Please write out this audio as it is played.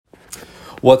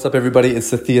What's up, everybody? It's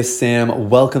Sathya Sam.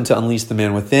 Welcome to Unleash the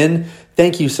Man Within.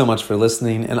 Thank you so much for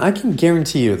listening. And I can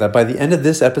guarantee you that by the end of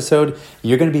this episode,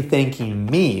 you're going to be thanking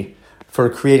me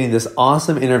for creating this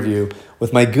awesome interview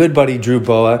with my good buddy, Drew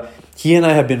Boa. He and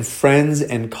I have been friends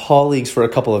and colleagues for a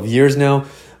couple of years now.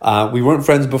 We weren't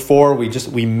friends before.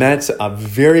 We met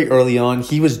very early on.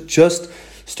 He was just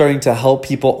starting to help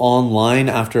people online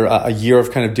after a year of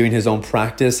kind of doing his own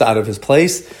practice out of his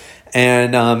place.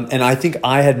 And I think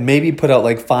I had maybe put out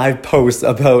like 5 posts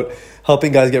about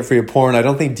helping guys get free of porn. I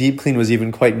don't think Deep Clean was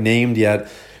even quite named yet.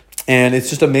 And it's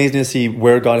just amazing to see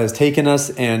where God has taken us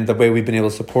and the way we've been able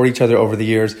to support each other over the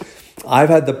years. I've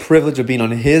had the privilege of being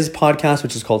on his podcast,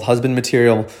 which is called Husband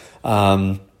Material.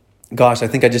 I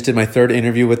think I just did my 3rd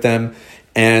interview with them.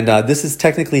 And this is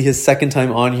technically his 2nd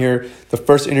time on here. The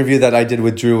first interview that I did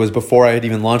with Drew was before I had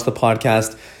even launched the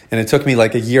podcast. And it took me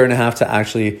like a year and a half to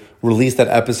actually release that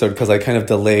episode because I kind of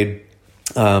delayed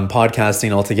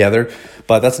podcasting altogether.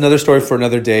 But that's another story for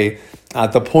another day.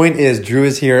 The point is, Drew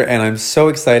is here and I'm so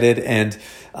excited. And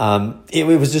it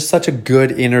was just such a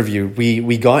good interview.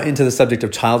 We got into the subject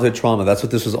of childhood trauma. That's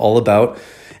what this was all about.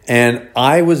 And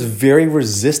I was very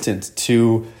resistant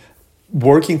to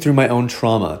working through my own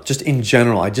trauma, just in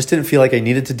general. I just didn't feel like I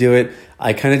needed to do it.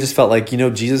 I kind of just felt like,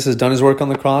 Jesus has done his work on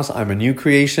the cross. I'm a new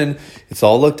creation. It's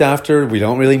all looked after. We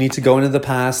don't really need to go into the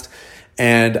past.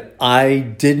 And I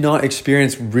did not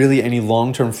experience really any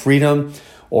long-term freedom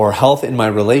or health in my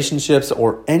relationships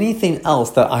or anything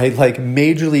else that I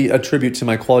majorly attribute to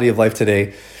my quality of life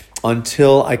today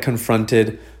until I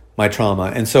confronted my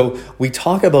trauma. And so we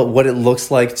talk about what it looks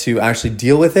like to actually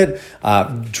deal with it.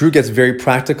 Drew gets very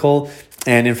practical.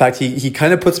 And in fact, he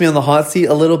kind of puts me on the hot seat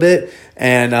a little bit.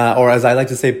 And, or as I like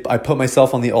to say, I put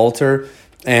myself on the altar.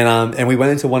 And we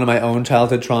went into one of my own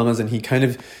childhood traumas, and he kind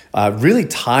of really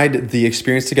tied the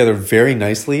experience together very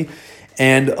nicely.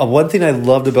 And one thing I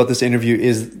loved about this interview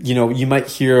is, you might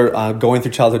hear going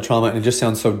through childhood trauma and it just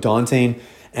sounds so daunting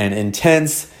and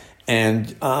intense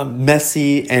and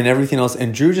messy and everything else.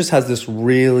 And Drew just has this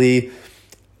really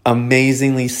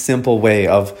amazingly simple way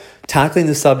of tackling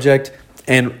the subject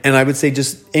and I would say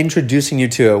just introducing you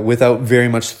to it without very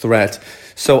much threat.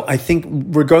 So I think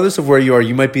regardless of where you are,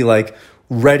 you might be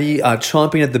ready,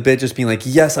 chomping at the bit, just being like,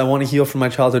 yes, I want to heal from my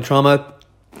childhood trauma.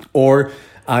 Or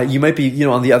you might be,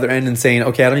 on the other end and saying,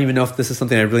 okay, I don't even know if this is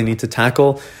something I really need to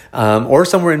tackle, or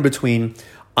somewhere in between.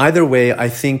 Either way, I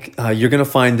think you're going to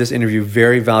find this interview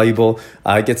very valuable.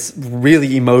 It gets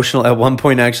really emotional. At one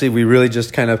point, actually, we really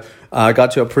just kind of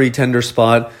got to a pretty tender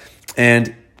spot.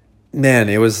 And man,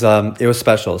 it was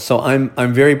special. So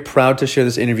I'm very proud to share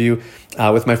this interview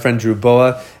with my friend Drew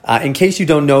Boa. In case you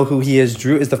don't know who he is,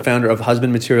 Drew is the founder of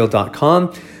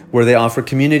husbandmaterial.com, where they offer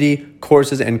community,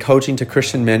 courses, and coaching to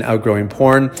Christian men outgrowing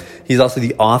porn. He's also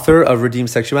the author of Redeemed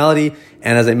Sexuality.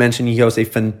 And as I mentioned, he hosts a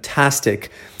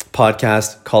fantastic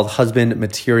podcast called Husband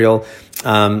Material.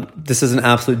 This is an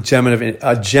absolute gem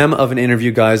of an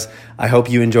interview, guys. I hope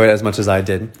you enjoyed it as much as I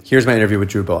did. Here's my interview with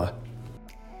Drew Boa.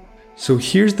 So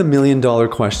here's the $1 million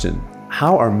question.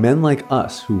 How are men like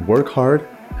us who work hard,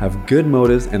 have good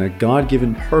motives, and a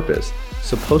God-given purpose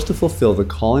supposed to fulfill the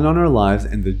calling on our lives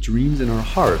and the dreams in our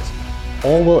hearts,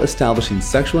 all while establishing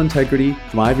sexual integrity,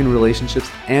 thriving relationships,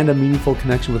 and a meaningful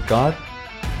connection with God?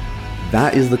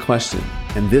 That is the question,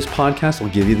 and this podcast will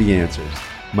give you the answers.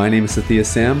 My name is Sathya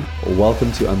Sam.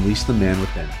 Welcome to Unleash the Man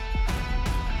Within.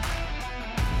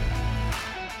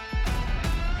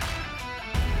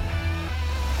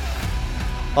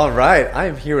 All right, I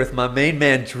am here with my main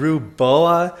man, Drew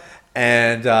Boa.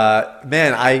 And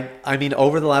I mean,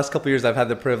 over the last couple of years, I've had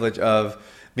the privilege of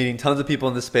meeting tons of people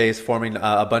in the space, forming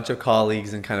a bunch of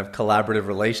colleagues and kind of collaborative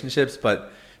relationships.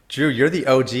 But Drew, you're the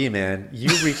OG, man. You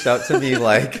reached out to me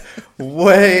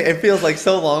it feels like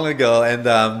so long ago. And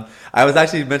I was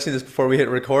actually mentioning this before we hit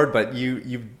record, but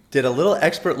you did a little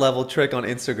expert level trick on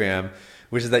Instagram,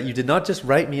 which is that you did not just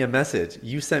write me a message.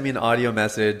 You sent me an audio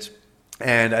message.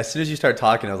 And as soon as you started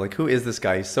talking, I was like, who is this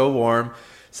guy? He's so warm,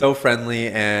 so friendly.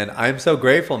 And I'm so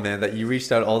grateful, man, that you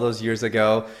reached out all those years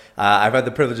ago. I've had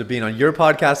the privilege of being on your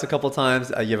podcast a couple times.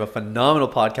 You have a phenomenal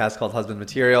podcast called Husband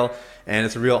Material. And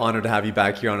it's a real honor to have you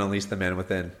back here on Unleash the Man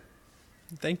Within.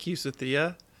 Thank you,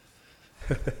 Sathya.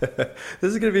 This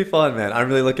is going to be fun, man. I'm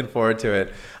really looking forward to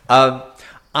it.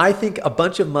 I think a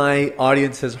bunch of my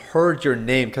audience has heard your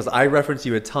name because I reference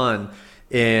you a ton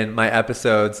in my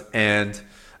episodes, and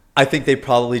I think they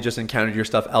probably just encountered your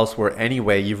stuff elsewhere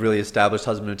anyway. You've really established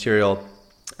Husband Material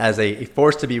as a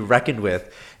force to be reckoned with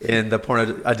in the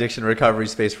porn addiction recovery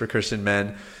space for Christian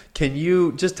men. Can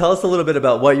you just tell us a little bit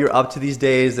about what you're up to these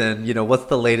days and, what's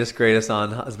the latest, greatest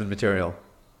on Husband Material?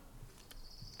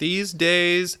 These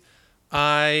days,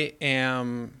 I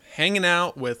am hanging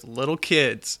out with little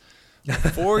kids, a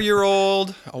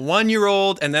 4-year-old, a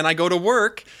 1-year-old, and then I go to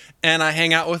work and I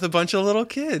hang out with a bunch of little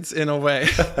kids in a way.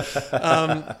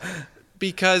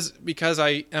 Because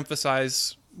I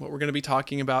emphasize what we're going to be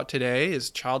talking about today is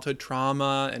childhood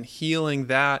trauma and healing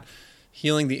that,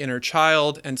 healing the inner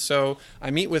child. And so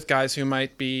I meet with guys who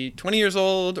might be 20 years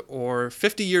old or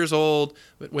 50 years old,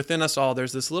 but within us all,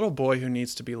 there's this little boy who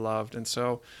needs to be loved. And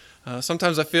so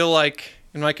sometimes I feel like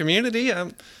in my community,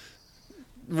 I'm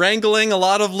wrangling a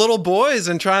lot of little boys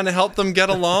and trying to help them get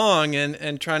along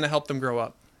and trying to help them grow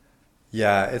up.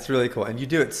 Yeah, it's really cool. And you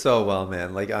do it so well,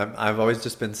 man. Like I've always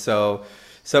just been so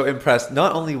impressed,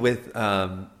 not only with,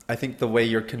 I think the way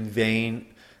you're conveying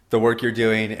the work you're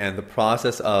doing and the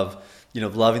process of,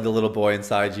 loving the little boy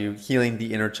inside you, healing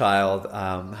the inner child,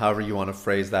 however you want to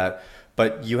phrase that.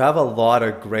 But you have a lot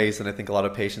of grace and I think a lot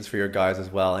of patience for your guys as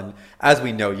well. And as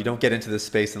we know, you don't get into this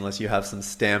space unless you have some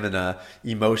stamina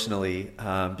emotionally,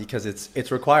 because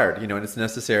it's required, and it's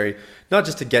necessary not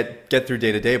just to get through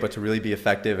day to day, but to really be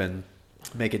effective and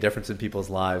make a difference in people's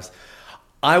lives.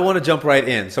 I want to jump right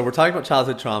in. So we're talking about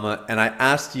childhood trauma, and I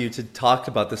asked you to talk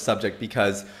about this subject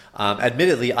because,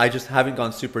 admittedly, I just haven't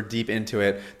gone super deep into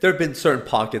it. There have been certain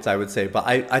pockets, I would say, but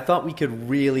I thought we could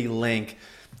really link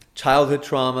childhood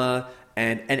trauma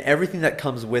and everything that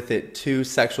comes with it to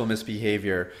sexual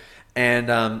misbehavior.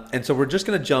 And so we're just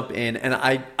going to jump in, and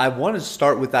I want to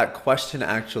start with that question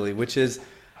actually, which is,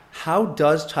 how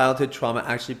does childhood trauma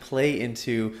actually play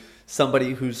into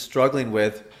somebody who's struggling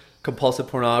with compulsive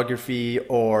pornography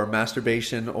or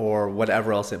masturbation or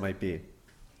whatever else it might be?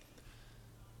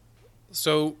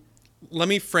 So let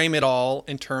me frame it all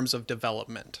in terms of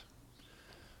development.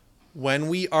 When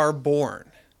we are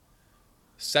born,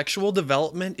 sexual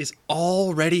development is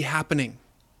already happening.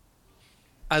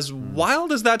 As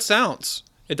wild as that sounds,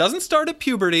 it doesn't start at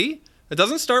puberty. It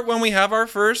doesn't start when we have our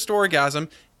first orgasm.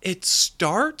 It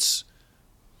starts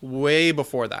way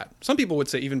before that. Some people would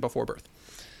say even before birth.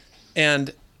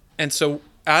 And so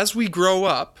as we grow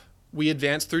up, we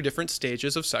advance through different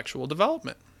stages of sexual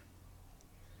development.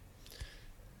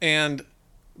 And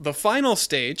the final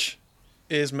stage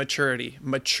is maturity,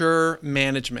 mature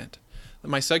management.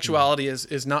 My sexuality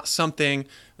is not something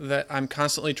that I'm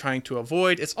constantly trying to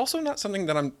avoid. It's also not something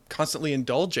that I'm constantly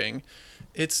indulging.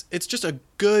 It's just a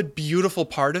good, beautiful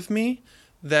part of me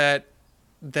that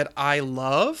I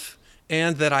love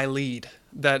and that I lead,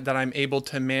 that I'm able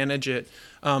to manage it.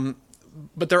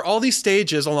 But there are all these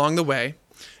stages along the way.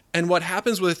 And what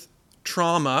happens with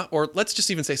trauma, or let's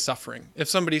just even say suffering. If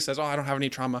somebody says, I don't have any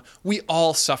trauma, we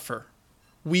all suffer.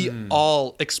 We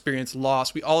all experience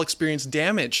loss. We all experience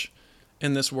damage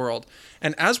in this world.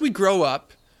 And as we grow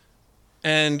up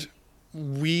and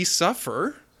we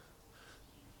suffer,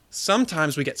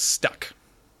 sometimes we get stuck.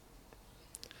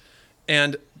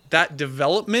 And that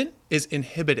development is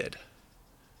inhibited.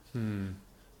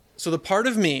 So the part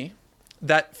of me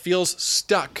that feels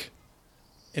stuck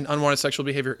in unwanted sexual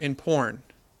behavior in porn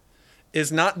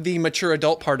is not the mature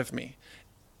adult part of me.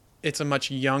 It's a much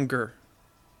younger,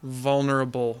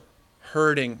 vulnerable,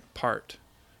 hurting part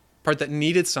that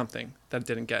needed something that it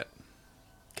didn't get.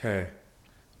 Okay.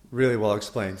 Really well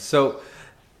explained. So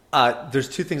there's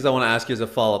two things I want to ask you as a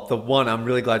follow-up. The one, I'm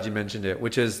really glad you mentioned it,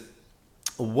 which is,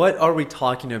 what are we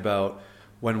talking about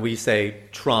when we say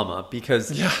trauma?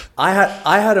 Because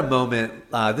I had a moment,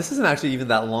 this isn't actually even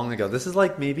that long ago. This is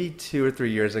like maybe 2 or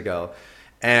 3 years ago.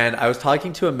 And I was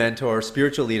talking to a mentor,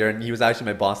 spiritual leader, and he was actually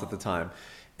my boss at the time.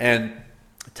 And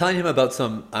telling him about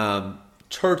some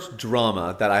church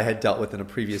drama that I had dealt with in a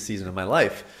previous season of my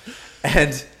life.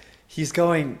 And he's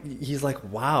like,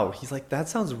 wow. He's like, that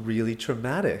sounds really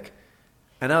traumatic.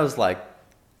 And I was like,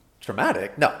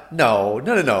 traumatic? No.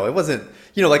 It wasn't,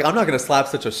 like, I'm not going to slap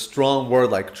such a strong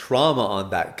word like trauma on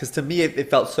that, because to me, it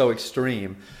felt so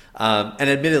extreme. And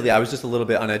admittedly, I was just a little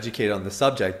bit uneducated on the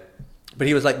subject. But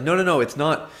he was like, no, it's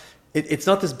not. It's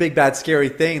not this big, bad, scary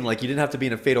thing. Like, you didn't have to be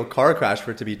in a fatal car crash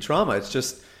for it to be trauma. It's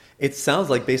just, it sounds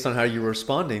like, based on how you were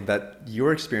responding, that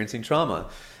you're experiencing trauma.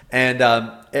 And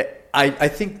I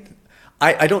think,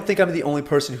 I don't think I'm the only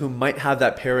person who might have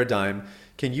that paradigm.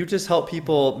 Can you just help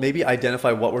people maybe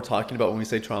identify what we're talking about when we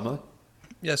say trauma?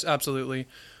 Yes, absolutely.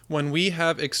 When we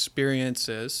have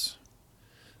experiences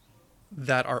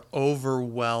that are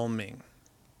overwhelming,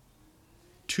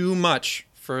 too much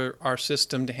for our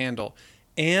system to handle,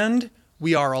 and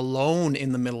we are alone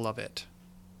in the middle of it.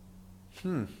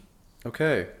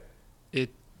 Okay. It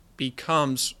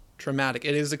becomes traumatic.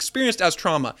 It is experienced as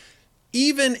trauma,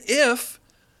 even if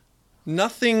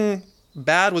nothing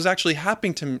bad was actually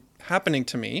happening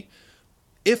to me.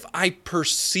 If I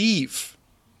perceive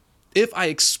if I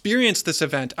experience this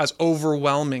event as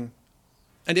overwhelming,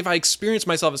 and if I experience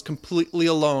myself as completely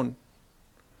alone,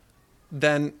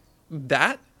 then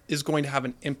that is going to have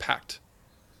an impact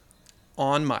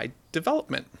on my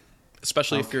development,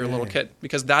 especially if you're a little kid,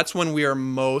 because that's when we are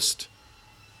most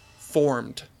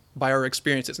formed by our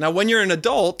experiences. Now, when you're an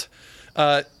adult,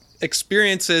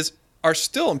 experiences are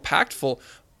still impactful,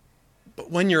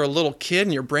 but when you're a little kid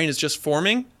and your brain is just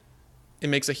forming, it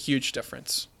makes a huge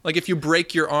difference. Like if you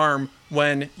break your arm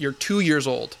when you're 2 years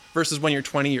old versus when you're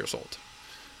 20 years old.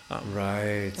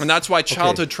 Right. And that's why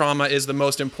childhood trauma is the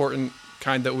most important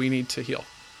kind that we need to heal.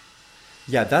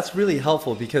 Yeah, that's really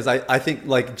helpful because I think,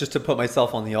 like, just to put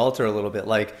myself on the altar a little bit,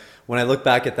 like when I look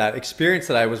back at that experience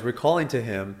that I was recalling to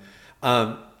him,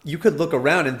 you could look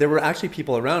around and there were actually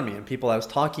people around me and people I was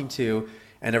talking to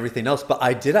and everything else, but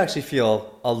I did actually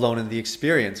feel alone in the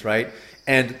experience, right?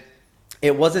 And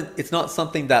it's not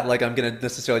something that like I'm going to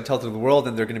necessarily tell to the world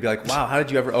and they're going to be like, wow, how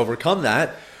did you ever overcome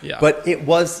that? Yeah. But it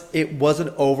was an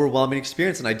overwhelming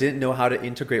experience and I didn't know how to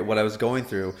integrate what I was going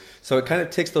through. So it kind of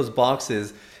ticks those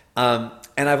boxes.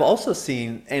 And I've also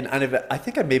seen, and I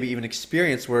think I maybe even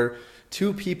experienced where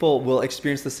two people will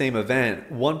experience the same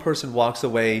event. One person walks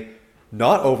away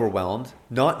not overwhelmed,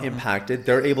 not impacted.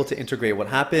 They're able to integrate what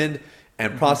happened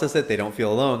and process it. They don't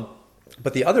feel alone.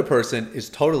 But the other person is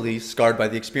totally scarred by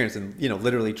the experience and,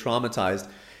 literally traumatized.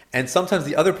 And sometimes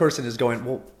the other person is going,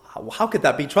 well, how could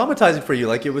that be traumatizing for you?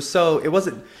 Like they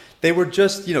were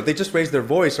just, they just raised their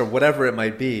voice or whatever it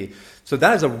might be. So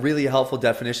that is a really helpful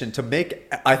definition to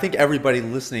make, I think, everybody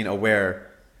listening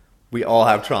aware we all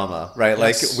have trauma, right?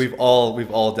 Yes. Like we've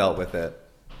all dealt with it.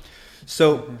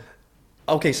 So,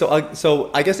 okay.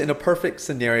 So I guess in a perfect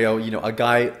scenario, a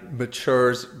guy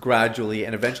matures gradually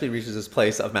and eventually reaches this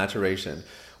place of maturation,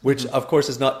 which of course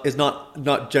is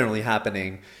not generally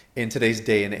happening in today's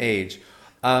day and age.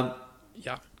 Yeah.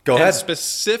 Go ahead.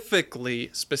 Specifically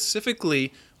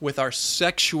with our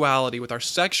sexuality, with our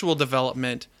sexual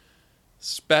development,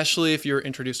 especially if you were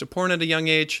introduced to porn at a young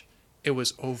age, it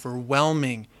was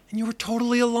overwhelming and you were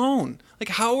totally alone. Like,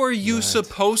 how are you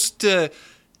supposed to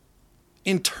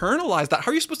internalize that?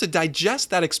 How are you supposed to digest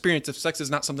that experience if sex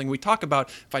is not something we talk about,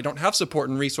 if I don't have support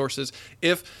and resources,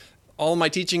 if all my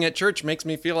teaching at church makes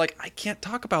me feel like I can't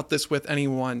talk about this with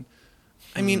anyone?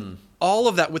 I mean, all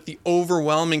of that with the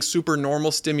overwhelming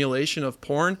supernormal stimulation of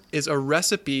porn is a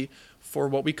recipe for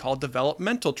what we call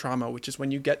developmental trauma, which is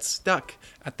when you get stuck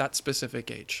at that specific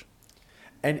age.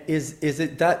 And is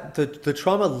it that the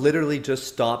trauma literally just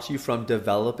stops you from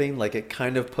developing? Like it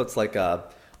kind of puts like a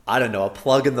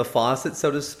plug in the faucet,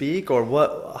 so to speak? Or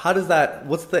what? How does that,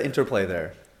 what's the interplay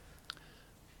there?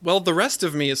 Well, the rest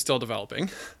of me is still developing.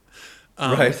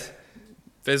 Right.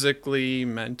 Physically,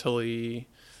 mentally.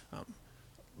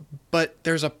 But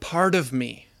there's a part of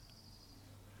me.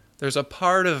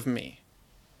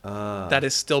 That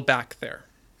is still back there.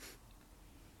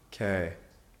 Okay.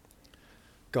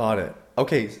 Got it.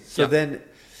 Okay. So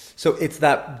so it's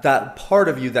that part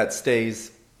of you that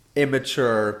stays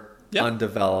immature,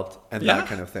 undeveloped, and that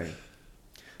kind of thing.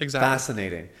 Exactly.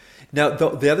 Fascinating. Now,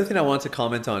 the other thing I wanted to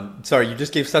comment on, sorry, you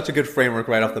just gave such a good framework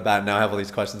right off the bat. Now I have all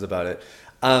these questions about it.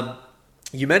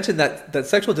 You mentioned that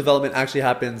sexual development actually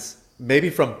happens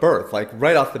maybe from birth, like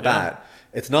right off the bat.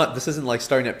 This isn't like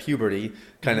starting at puberty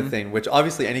kind of thing, which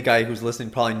obviously any guy who's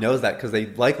listening probably knows that because they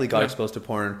likely got exposed to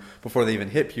porn before they even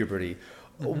hit puberty.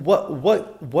 What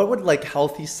would like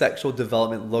healthy sexual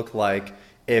development look like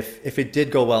if it did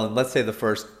go well in, let's say, the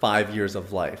first 5 years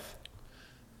of life?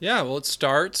 Yeah, well, it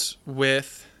starts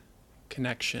with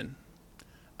connection,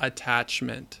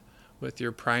 attachment with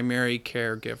your primary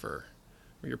caregiver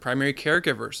or your primary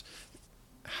caregivers,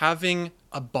 having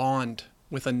a bond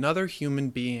with another human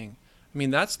being. I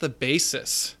mean, that's the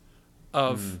basis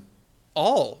of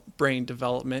all brain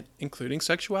development, including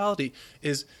sexuality,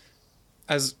 is,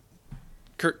 as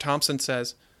Kurt Thompson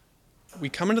says, we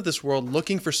come into this world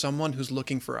looking for someone who's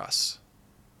looking for us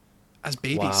as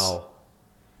babies.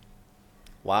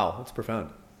 Wow, that's profound.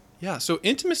 Yeah, so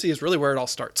intimacy is really where it all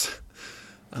starts.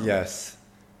 Yes.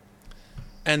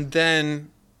 And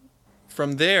then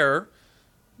from there,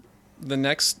 the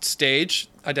next stage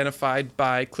identified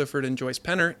by Clifford and Joyce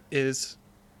Penner is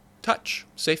touch,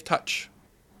 safe touch,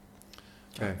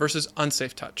 versus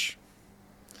unsafe touch.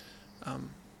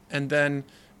 And then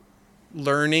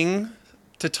learning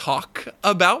to talk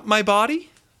about my body.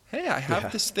 Hey, I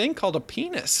have this thing called a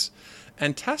penis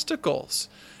and testicles.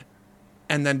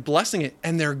 And then blessing it.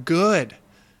 And they're good.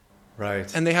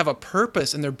 Right. And they have a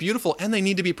purpose and they're beautiful and they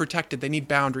need to be protected. They need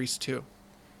boundaries too.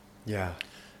 Yeah.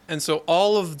 And so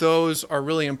all of those are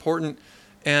really important.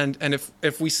 And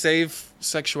if we save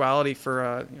sexuality for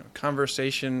a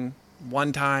conversation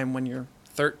one time when you're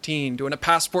 13, doing a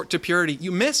passport to purity.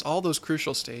 You miss all those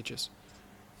crucial stages.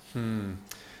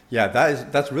 Yeah,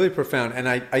 that's really profound. And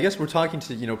I guess we're talking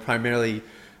to, primarily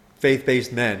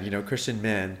faith-based men, Christian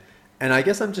men. And I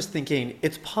guess I'm just thinking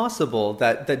it's possible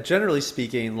that generally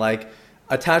speaking, like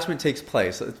attachment takes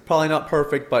place. It's probably not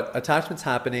perfect, but attachment's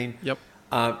happening. Yep.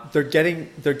 They're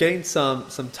getting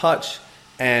some touch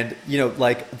and,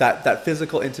 like that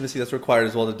physical intimacy that's required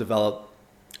as well to develop.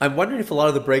 I'm wondering if a lot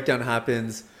of the breakdown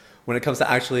happens when it comes to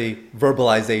actually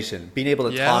verbalization, being able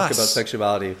to talk about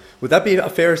sexuality. Would that be a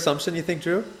fair assumption, you think,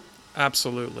 Drew?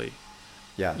 Absolutely.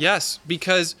 Yeah. Yes,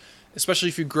 because especially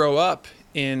if you grow up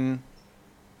in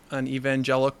an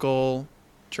evangelical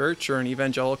church or an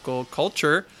evangelical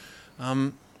culture,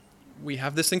 we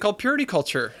have this thing called purity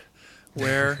culture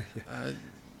where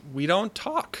we don't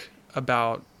talk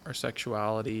about our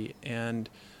sexuality. And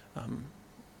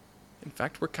in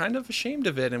fact, we're kind of ashamed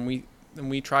of it, and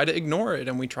we try to ignore it,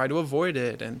 and we try to avoid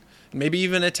it, and maybe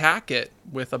even attack it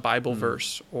with a Bible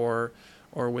verse or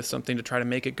with something to try to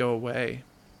make it go away.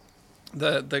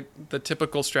 The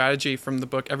typical strategy from the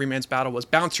book Every Man's Battle was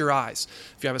bounce your eyes.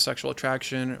 If you have a sexual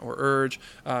attraction or urge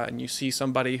and you see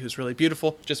somebody who's really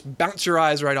beautiful, just bounce your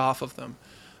eyes right off of them,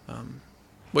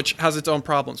 which has its own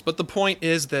problems. But the point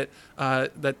is that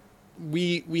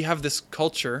we have this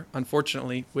culture,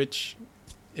 unfortunately, which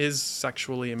is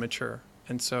sexually immature.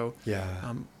 And so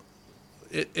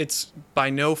it's by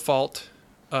no fault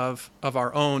of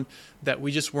our own that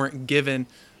we just weren't given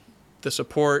the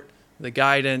support, the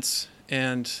guidance,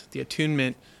 and the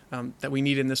attunement that we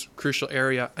need in this crucial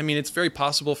area. I mean, it's very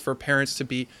possible for parents to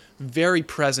be very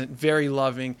present, very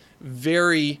loving,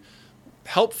 very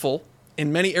helpful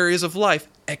in many areas of life,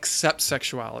 except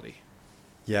sexuality.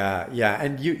 Yeah.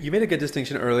 And you made a good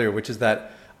distinction earlier, which is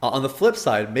that on the flip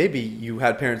side, maybe you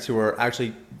had parents who were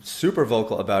actually super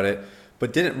vocal about it,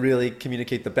 but didn't really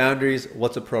communicate the boundaries,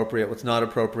 what's appropriate, what's not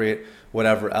appropriate,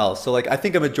 whatever else. So I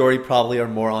think a majority probably are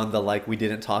more on the we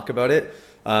didn't talk about it.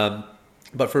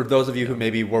 But for those of you who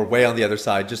maybe were way on the other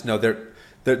side, just know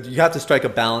you have to strike a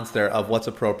balance there of what's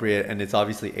appropriate, and it's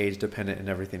obviously age dependent and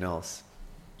everything else.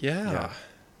 Yeah.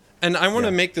 And I want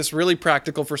to make this really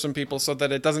practical for some people so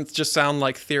that it doesn't just sound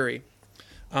like theory.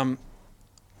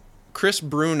 Chris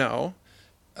Bruno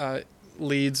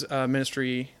leads a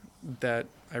ministry that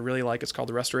I really like. It's called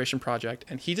the Restoration Project,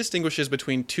 and he distinguishes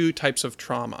between two types of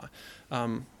trauma.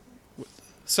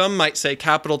 Some might say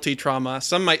capital T trauma.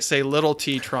 Some might say little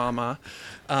t trauma.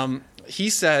 He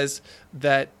says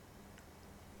that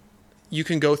you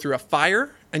can go through a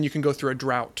fire and you can go through a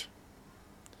drought,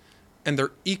 and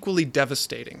they're equally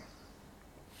devastating.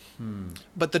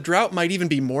 But the drought might even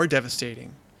be more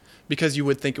devastating because you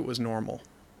would think it was normal.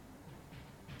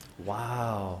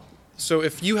 Wow. So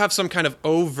if you have some kind of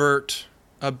overt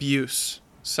abuse,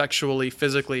 sexually,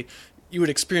 physically, you would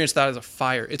experience that as a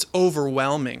fire. It's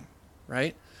overwhelming,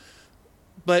 right?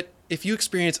 But if you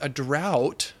experience a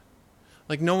drought,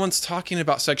 no one's talking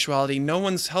about sexuality, no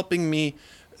one's helping me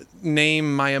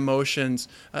name my emotions.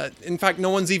 In fact,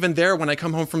 no one's even there when I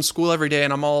come home from school every day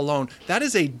and I'm all alone. That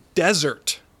is a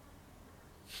desert.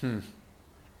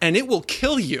 And it will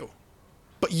kill you,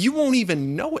 but you won't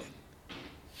even know it.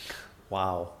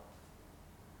 Wow.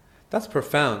 That's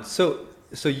profound. So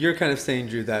you're kind of saying,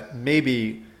 Drew, that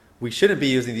maybe we shouldn't be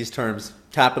using these terms,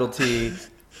 capital T,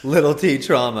 little t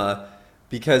trauma,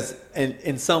 because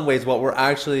in some ways what we're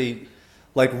actually,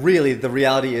 really the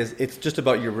reality is it's just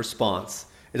about your response.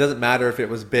 It doesn't matter if it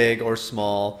was big or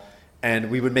small,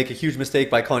 and we would make a huge mistake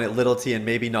by calling it little t and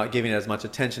maybe not giving it as much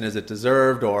attention as it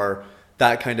deserved or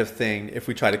that kind of thing if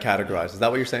we try to categorize. Is that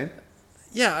what you're saying?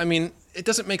 Yeah, I mean, it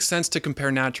doesn't make sense to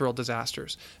compare natural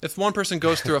disasters. If one person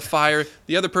goes through a fire,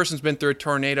 the other person's been through a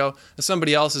tornado, and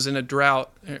somebody else is in a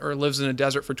drought or lives in a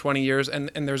desert for 20 years,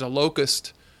 and there's a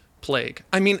locust plague.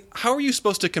 I mean, how are you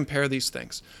supposed to compare these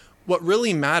things? What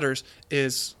really matters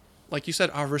is, like you said,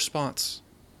 our response.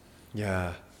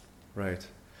 Yeah, right.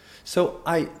 So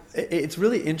it's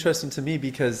really interesting to me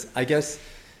because I guess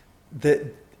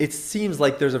that it seems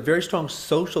like there's a very strong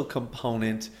social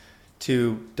component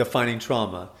to defining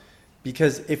trauma.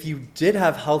 Because if you did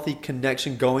have healthy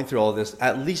connection going through all this,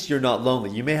 at least you're not lonely.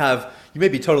 You may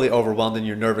be totally overwhelmed in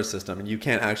your nervous system and you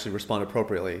can't actually respond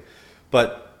appropriately.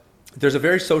 But there's a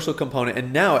very social component.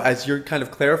 And now, as you're kind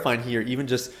of clarifying here, even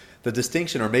just the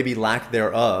distinction or maybe lack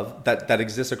thereof that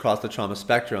exists across the trauma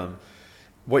spectrum,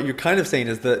 what you're kind of saying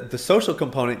is the social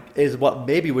component is what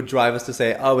maybe would drive us to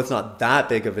say, oh, it's not that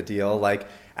big of a deal.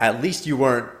 At least you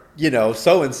weren't,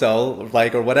 so-and-so,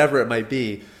 or whatever it might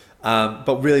be.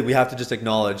 But really, we have to just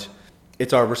acknowledge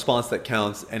it's our response that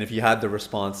counts. And if you had the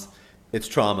response, it's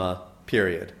trauma,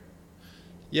 period.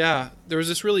 Yeah, there was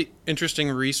this really interesting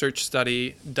research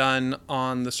study done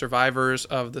on the survivors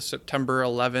of the September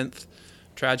 11th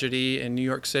tragedy in New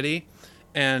York City.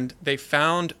 And they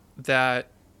found that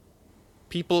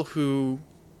people who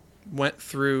went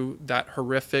through that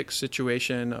horrific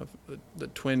situation of the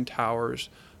Twin Towers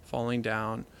falling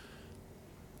down,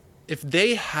 if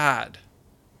they had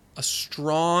a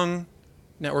strong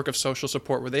network of social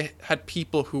support where they had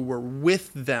people who were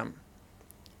with them,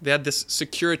 they had this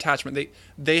secure attachment.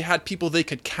 They had people they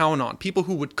could count on, people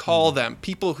who would call them,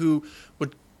 people who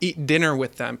would eat dinner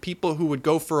with them, people who would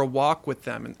go for a walk with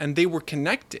them, and they were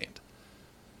connected.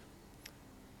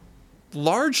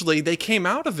 Largely, they came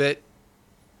out of it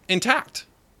intact.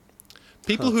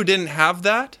 People who didn't have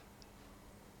that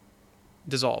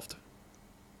dissolved.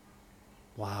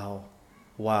 Wow.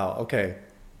 Okay.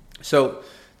 So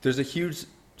there's a huge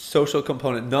social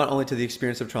component, not only to the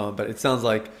experience of trauma, but it sounds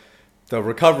like the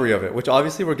recovery of it, which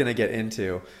obviously we're going to get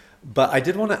into. But I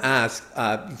did want to ask,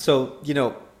 so,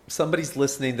 somebody's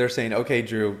listening, they're saying, okay,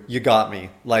 Drew, you got me.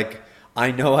 Like,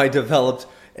 I know I developed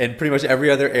in pretty much every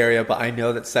other area, but I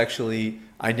know that sexually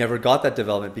I never got that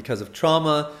development because of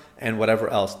trauma and whatever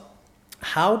else.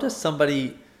 How does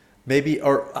somebody maybe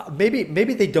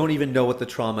they don't even know what the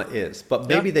trauma is, but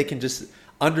maybe they can just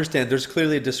understand there's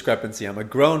clearly a discrepancy. I'm a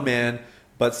grown man,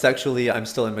 but sexually I'm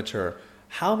still immature.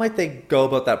 How might they go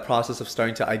about that process of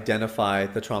starting to identify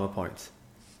the trauma points?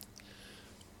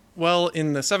 Well,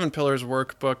 in the 7 Pillars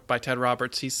workbook by Ted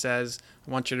Roberts, he says,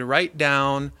 I want you to write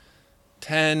down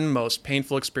 10 most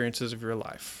painful experiences of your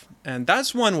life. And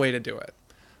that's one way to do it.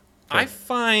 Okay. I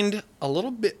find a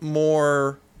little bit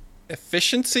more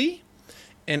efficiency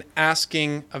in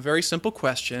asking a very simple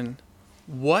question: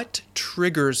 what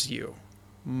triggers you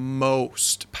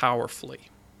most powerfully?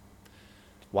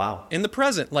 Wow. In the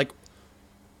present, like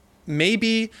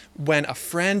maybe when a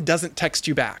friend doesn't text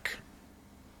you back.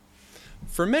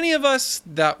 For many of us,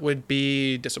 that would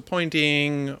be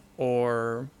disappointing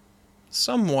or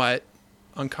somewhat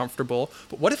uncomfortable.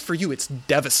 But what if for you it's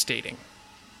devastating?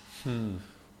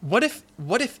 What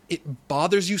if it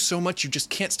bothers you so much you just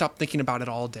can't stop thinking about it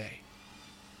all day?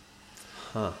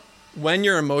 When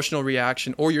your emotional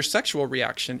reaction or your sexual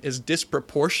reaction is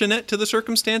disproportionate to the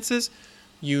circumstances,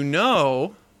 you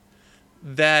know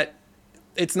that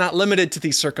it's not limited to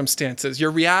these circumstances.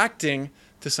 You're reacting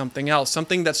to something else,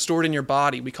 something that's stored in your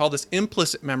body. We call this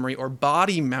implicit memory or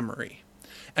body memory.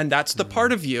 And that's the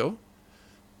part of you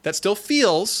that still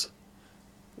feels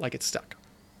like it's stuck.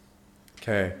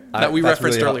 Okay. That we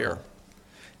referenced really earlier.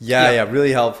 Yeah,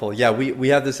 really helpful. Yeah, we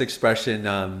have this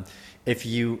expression, if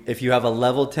you have a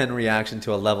level 10 reaction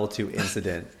to a level 2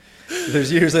 incident,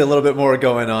 there's usually a little bit more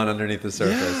going on underneath the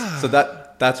surface. Yeah. So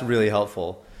that's really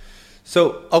helpful.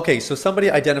 So, okay, so somebody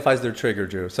identifies their trigger,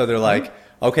 Drew. So they're like,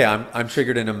 okay, I'm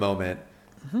triggered in a moment.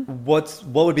 What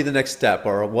would be the next step,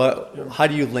 or how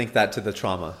do you link that to the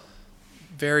trauma?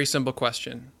 Very simple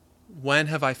question. When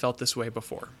have I felt this way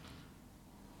before?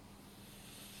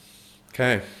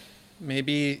 Okay.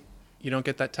 Maybe you don't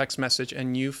get that text message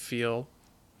and you feel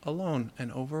alone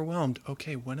and overwhelmed.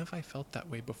 Okay, when have I felt that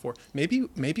way before?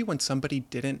 Maybe when somebody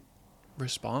didn't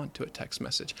respond to a text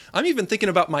message. I'm even thinking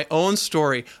about my own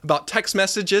story about text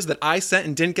messages that I sent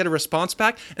and didn't get a response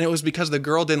back, and it was because the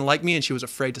girl didn't like me and she was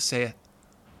afraid to say it.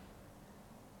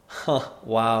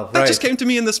 Wow. That just came to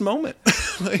me in this moment.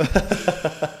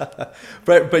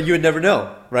 Right, but you would never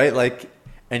know, right? Like,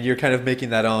 and you're kind of making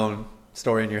that own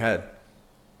story in your head.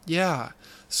 Yeah.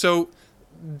 So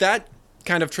that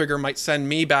kind of trigger might send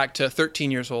me back to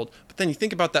 13 years old. But then you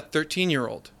think about that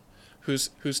 13-year-old who's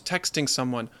texting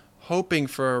someone, hoping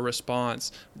for a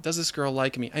response. Does this girl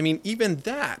like me? I mean, even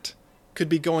that could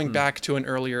be going back to an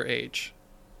earlier age.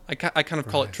 I kind of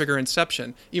call it trigger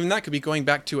inception. Even that could be going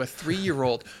back to a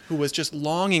 3-year-old who was just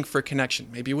longing for connection,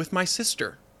 maybe with my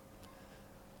sister.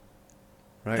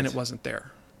 Right. And it wasn't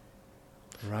there.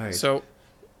 Right. So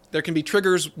there can be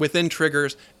triggers within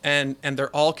triggers, and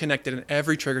they're all connected, and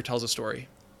every trigger tells a story.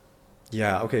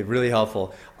 Yeah, okay, really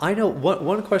helpful. I know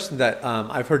one question that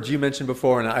I've heard you mention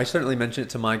before, and I certainly mention it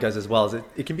to my guys as well, is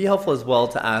it can be helpful as well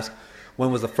to ask,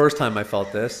 when was the first time I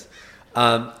felt this?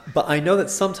 But I know that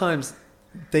sometimes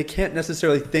they can't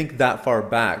necessarily think that far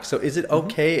back. So is it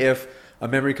okay if a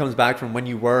memory comes back from when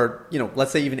you were,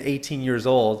 let's say even 18 years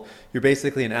old, you're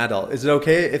basically an adult. Is it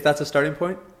okay if that's a starting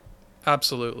point?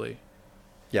 Absolutely.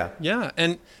 Yeah. Yeah,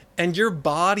 and your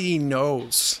body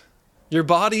knows. Your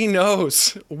body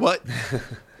knows what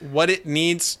it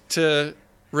needs to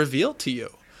reveal to you.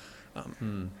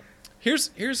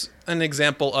 Here's an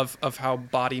example of how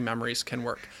body memories can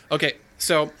work. Okay,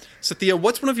 so Sathya,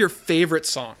 what's one of your favorite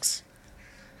songs?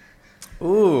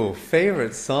 Ooh,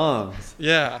 favorite songs.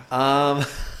 Yeah. Um,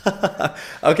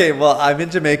 okay, well, I'm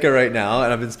in Jamaica right now,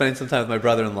 and I've been spending some time with my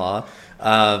brother-in-law.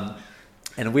 Um,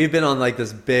 and we've been on like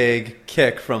this big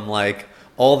kick from like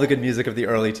all the good music of the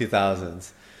early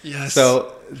 2000s. Yes.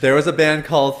 So there was a band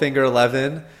called Finger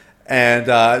Eleven, and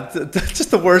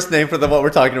just the worst name for them what we're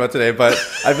talking about today. But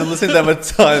I've been listening to them a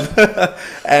ton,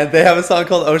 and they have a song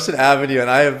called Ocean Avenue,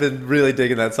 and I have been really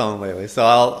digging that song lately. So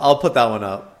I'll put that one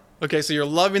up. Okay, so you're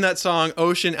loving that song,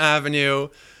 Ocean Avenue.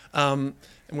 And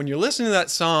when you're listening to that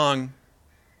song,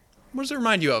 what does it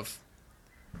remind you of?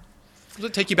 What does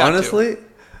it take you back to? Honestly,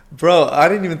 bro, I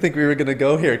didn't even think we were gonna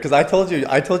go here because I told you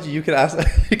you could ask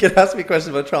you could ask me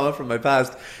questions about trauma from my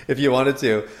past if you wanted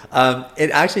to.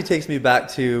 It actually takes me back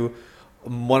to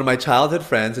one of my childhood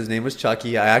friends. His name was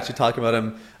Chucky. I actually talk about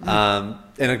him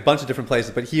in a bunch of different places,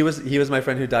 but he was my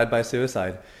friend who died by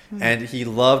suicide, and he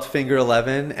loved Finger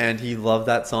Eleven, and he loved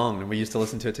that song, and we used to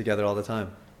listen to it together all the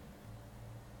time.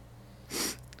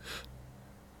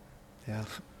 Yeah.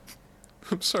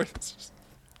 I'm sorry.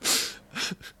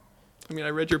 I mean, I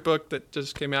read your book that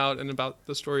just came out and about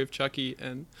the story of Chucky,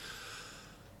 and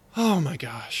oh my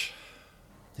gosh.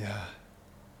 Yeah.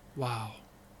 Wow.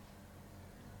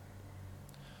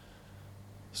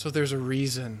 So there's a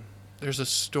reason, there's a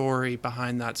story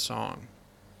behind that song,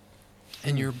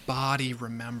 and your body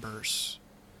remembers.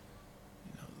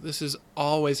 This is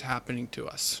always happening to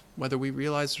us, whether we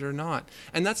realize it or not.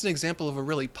 And that's an example of a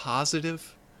really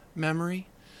positive memory.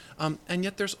 And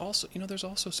yet there's also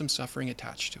some suffering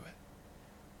attached to it.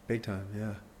 Big time,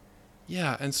 yeah.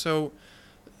 Yeah, and so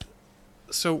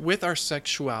with our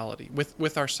sexuality,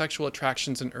 with our sexual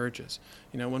attractions and urges,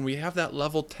 when we have that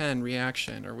level 10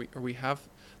 reaction, or we have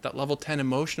that level 10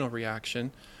 emotional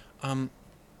reaction,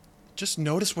 just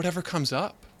notice whatever comes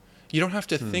up. You don't have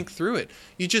to think through it.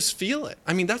 You just feel it.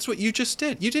 I mean, that's what you just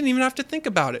did. You didn't even have to think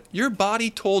about it. Your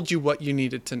body told you what you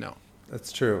needed to know.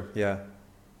 That's true, yeah.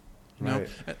 Right.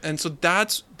 And so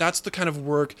that's the kind of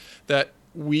work that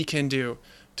we can do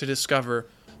to discover.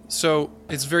 So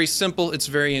it's very simple. It's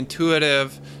very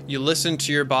intuitive. You listen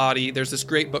to your body. There's this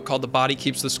great book called The Body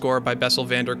Keeps the Score by Bessel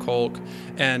van der Kolk.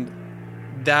 And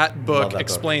that book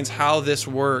explains how this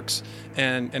works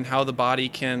and how the body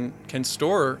can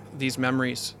store these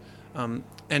memories. And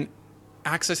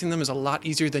accessing them is a lot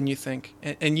easier than you think.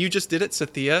 And you just did it,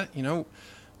 Sathya.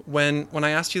 When I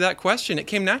asked you that question, it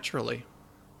came naturally.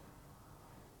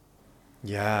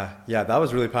 Yeah, that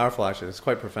was really powerful. Actually, it's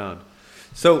quite profound.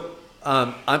 So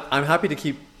I'm happy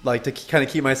to kind of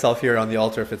keep myself here on the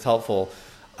altar if it's helpful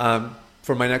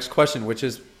for my next question, which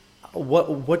is,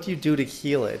 what do you do to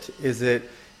heal it? Is it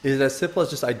as simple as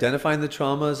just identifying the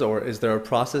traumas, or is there a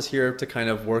process here to kind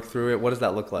of work through it? What does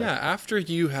that look like? Yeah, after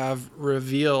you have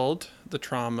revealed the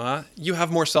trauma, you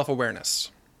have more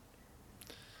self-awareness.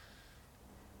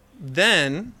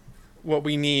 Then what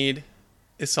we need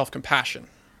is self-compassion.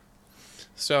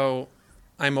 So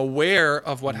I'm aware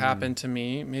of what happened to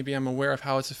me. Maybe I'm aware of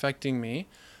how it's affecting me.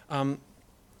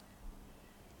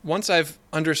 Once I've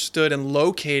understood and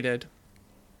located,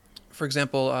 for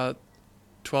example,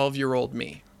 12-year-old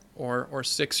me or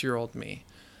 6-year-old me,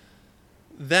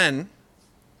 then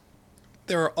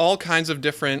there are all kinds of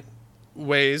different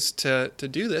ways to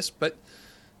do this, but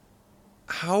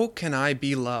how can I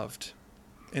be loved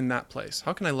in that place?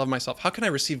 How can I love myself? How can I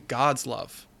receive God's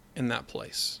love in that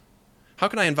place? How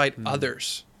can I invite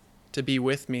others to be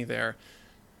with me there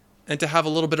and to have a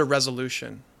little bit of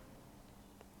resolution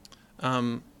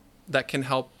that can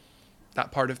help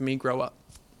that part of me grow up?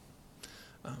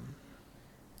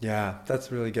 Yeah,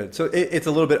 that's really good. So it's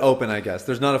a little bit open, I guess.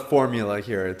 There's not a formula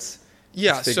here. It's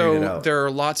figuring it out. There are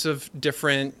lots of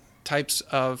different types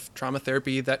of trauma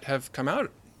therapy that have come out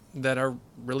that are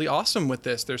really awesome with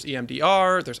this. There's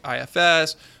EMDR, there's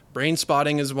IFS, brain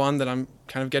spotting is one that I'm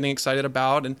kind of getting excited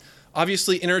about. And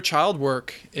obviously inner child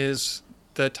work is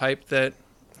the type that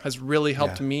has really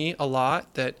helped me a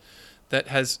lot, that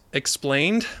has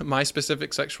explained my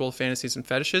specific sexual fantasies and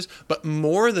fetishes. But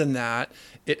more than that,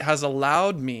 it has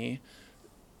allowed me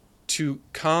to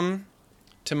come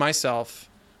to myself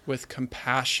with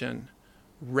compassion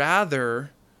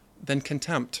rather than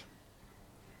contempt.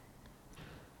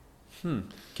 Can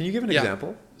you give an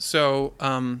example? So,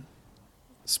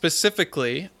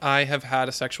 specifically, I have had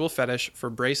a sexual fetish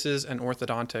for braces and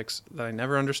orthodontics that I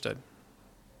never understood.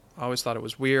 I always thought it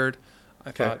was weird. I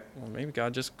thought, well, maybe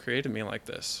God just created me like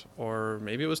this, or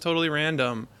maybe it was totally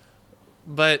random.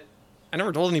 But I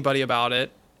never told anybody about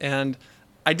it, and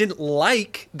I didn't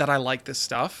like that I liked this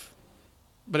stuff,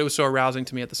 but it was so arousing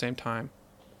to me at the same time.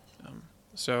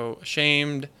 So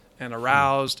ashamed and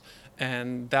aroused,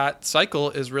 and that cycle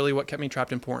is really what kept me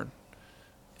trapped in porn.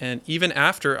 And even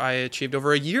after I achieved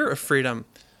over a year of freedom,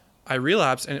 I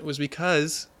relapsed, and it was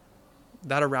because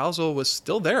that arousal was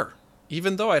still there,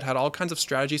 even though I'd had all kinds of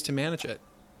strategies to manage it.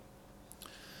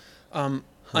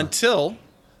 Until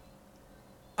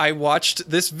I watched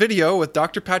this video with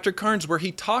Dr. Patrick Carnes where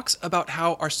he talks about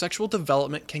how our sexual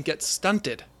development can get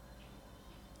stunted.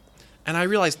 And I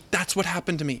realized that's what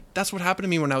happened to me. That's what happened to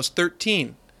me when I was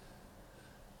 13.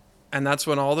 And that's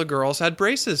when all the girls had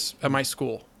braces at my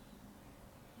school.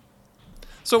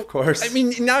 So, of course. I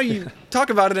mean, now you talk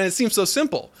about it and it seems so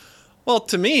simple. Well,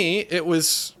 to me, it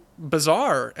was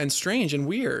bizarre and strange and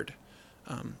weird.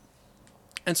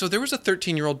 And so there was a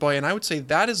 13-year-old boy, and I would say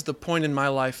that is the point in my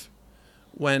life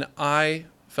when I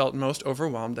felt most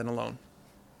overwhelmed and alone.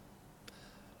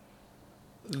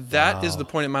 That is the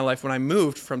point in my life when I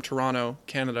moved from Toronto,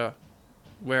 Canada,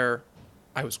 where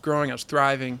I was growing, I was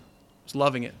thriving, I was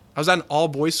loving it. I was at an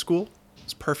all-boys school. It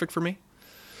was perfect for me.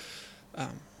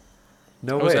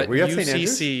 No I was way. at Were you at St.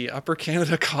 Andrews? UCC, Upper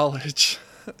Canada College.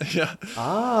 Yeah.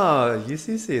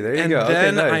 UCC. There you And go.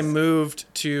 then okay, nice. I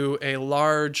moved to a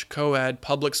large co-ed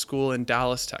public school in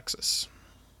Dallas, Texas.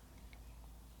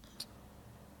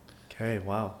 Okay,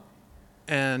 wow.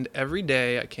 And every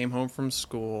day I came home from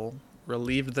school,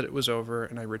 relieved that it was over,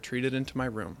 and I retreated into my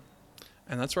room.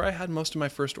 And that's where I had most of my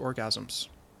first orgasms,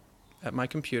 at my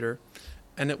computer.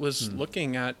 And it was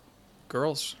looking at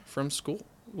girls from school,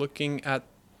 looking at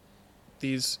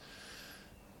these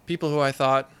people who I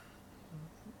thought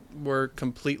were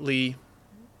completely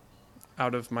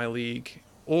out of my league,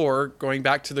 or going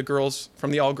back to the girls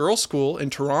from the all-girls school in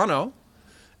Toronto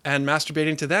and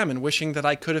masturbating to them and wishing that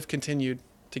I could have continued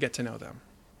to get to know them.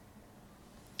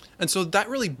 And so that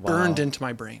really burned into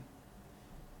my brain.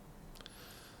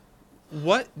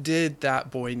 What did that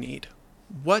boy need?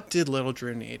 What did little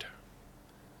Drew need?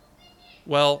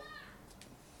 Well,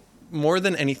 more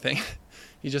than anything,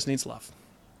 he just needs love.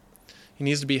 He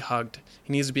needs to be hugged.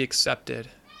 He needs to be accepted.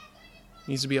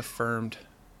 He needs to be affirmed.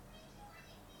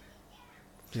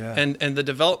 Yeah. And the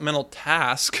developmental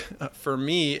task for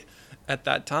me at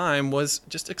that time was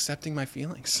just accepting my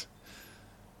feelings.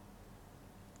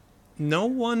 No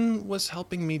one was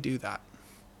helping me do that.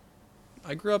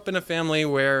 I grew up in a family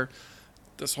where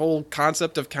this whole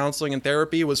concept of counseling and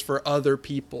therapy was for other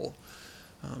people.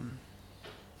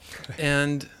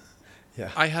 And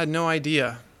yeah. I had no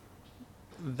idea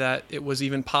that it was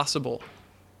even possible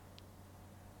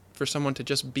for someone to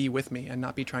just be with me and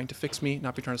not be trying to fix me,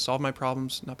 not be trying to solve my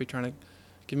problems, not be trying to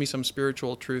give me some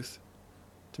spiritual truth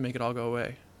to make it all go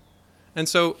away. And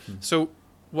so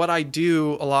what I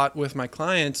do a lot with my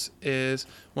clients is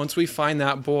once we find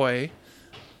that boy,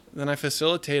 then I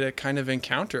facilitate a kind of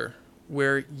encounter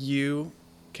where you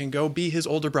can go be his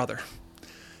older brother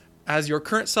as your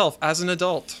current self, as an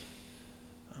adult.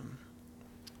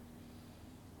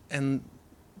 And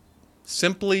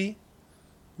simply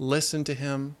listen to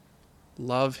him,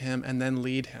 love him, and then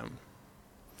lead him.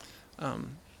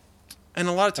 And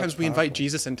a lot of times we invite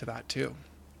Jesus into that too.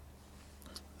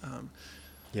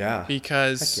 Yeah.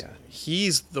 Because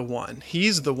he's the one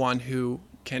who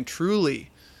can truly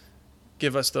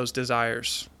give us those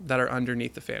desires that are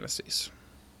underneath the fantasies.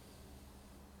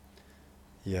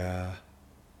 Yeah.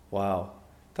 Wow.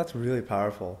 That's really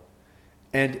powerful.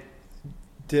 And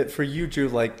for you, Drew,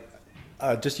 like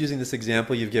just using this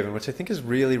example you've given, which I think is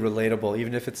really relatable,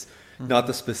 even if it's not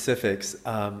the specifics.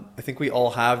 I think we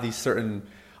all have these certain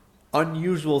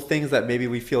unusual things that maybe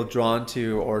we feel drawn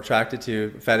to or attracted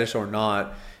to, fetish or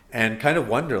not, and kind of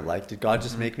wonder, like, did God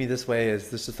just make me this way? Is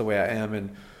this just the way I am?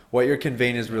 And what you're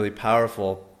conveying is really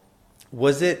powerful.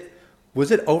 Was it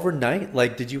overnight?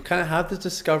 Like, did you kind of have this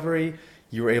discovery?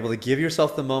 You were able to give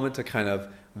yourself the moment to kind of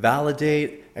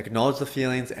validate, acknowledge the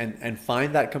feelings, and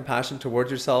find that compassion towards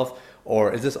yourself?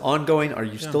 Or is this ongoing? Are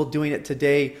you still doing it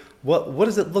today? What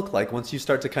does it look like once you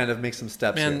start to kind of make some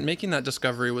steps? Man, making that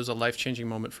discovery was a life-changing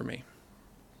moment for me.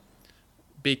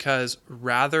 Because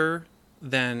rather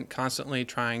than constantly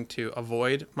trying to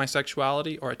avoid my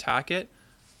sexuality or attack it,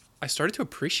 I started to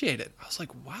appreciate it. I was like,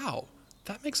 wow,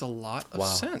 that makes a lot of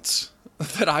sense.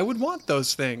 That I would want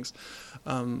those things.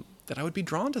 That I would be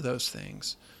drawn to those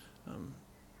things.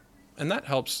 And that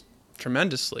helps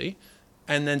tremendously.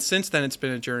 And then since then, it's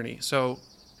been a journey. So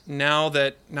now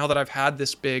that I've had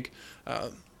this big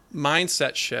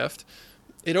mindset shift,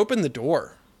 it opened the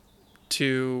door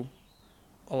to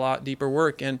a lot deeper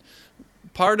work. And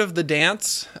part of the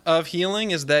dance of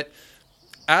healing is that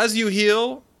as you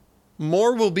heal,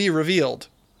 more will be revealed.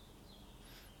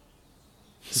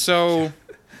 So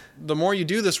the more you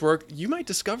do this work, you might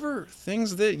discover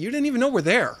things that you didn't even know were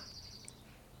there.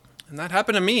 And that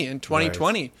happened to me in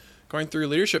 2020. Right. Going through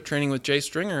leadership training with Jay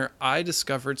Stringer, I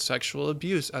discovered sexual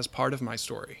abuse as part of my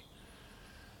story.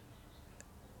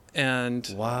 And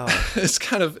Wow. it's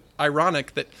kind of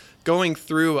ironic that going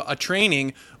through a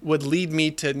training would lead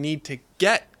me to need to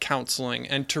get counseling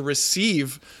and to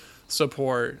receive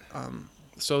support.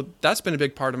 So that's been a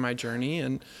big part of my journey.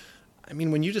 And I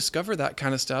mean, when you discover that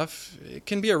kind of stuff, it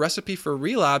can be a recipe for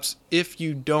relapse if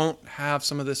you don't have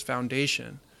some of this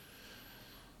foundation.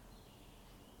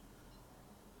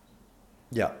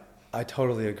 Yeah, I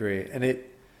totally agree. And it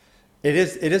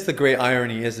is the great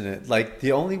irony, isn't it? Like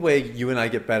the only way you and I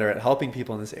get better at helping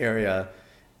people in this area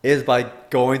is by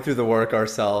going through the work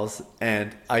ourselves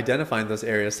and identifying those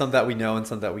areas, some that we know and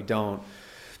some that we don't.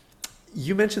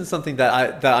 You mentioned something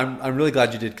that I'm really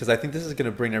glad you did, because I think this is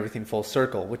going to bring everything full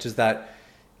circle, which is that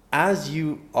as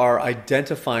you are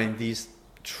identifying these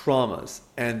traumas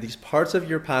and these parts of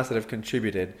your past that have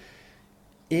contributed,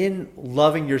 in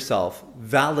loving yourself,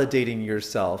 validating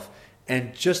yourself,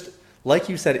 and just like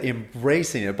you said,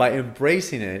 embracing it. By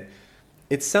embracing it,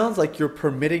 it sounds like you're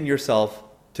permitting yourself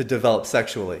to develop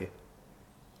sexually.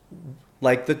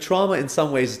 Like the trauma in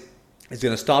some ways is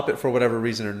going to stop it for whatever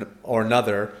reason or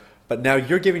another, but now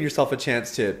you're giving yourself a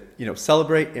chance to,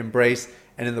 celebrate, embrace,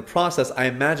 and in the process, I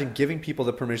imagine giving people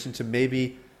the permission to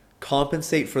maybe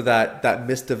compensate for that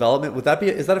misdevelopment.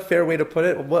 Is that a fair way to put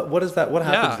it? What is that? What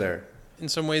happens there? In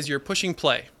some ways, you're pushing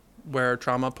play where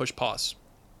trauma push pause.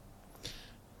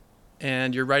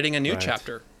 And you're writing a new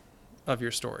chapter of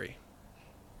your story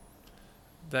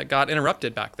that got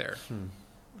interrupted back there.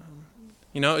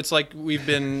 It's like we've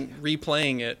been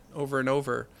replaying it over and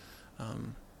over.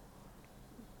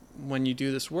 When you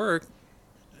do this work,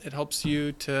 it helps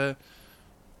you to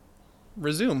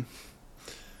resume.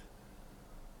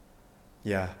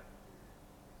 Yeah.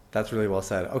 That's really well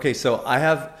said. Okay, so I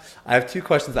have two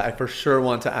questions that I for sure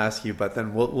want to ask you, but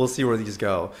then we'll see where these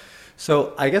go.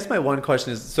 So I guess my one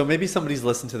question is, so maybe somebody's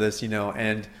listened to this,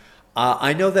 and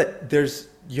I know that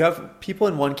you have people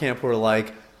in one camp who are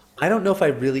like, I don't know if I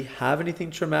really have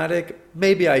anything traumatic.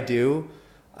 Maybe I do,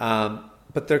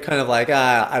 but they're kind of like,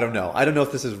 I don't know. I don't know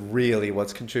if this is really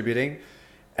what's contributing.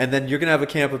 And then you're gonna have a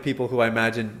camp of people who I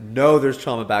imagine know there's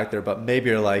trauma back there, but maybe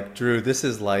are like, Drew, this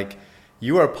is like,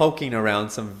 you are poking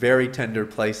around some very tender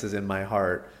places in my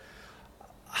heart.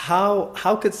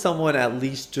 How could someone at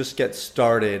least just get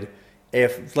started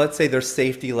if, let's say, their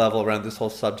safety level around this whole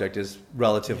subject is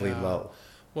relatively low?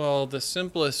 Well, the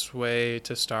simplest way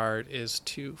to start is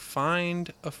to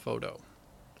find a photo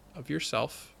of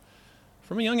yourself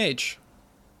from a young age.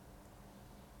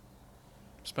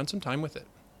 Spend some time with it.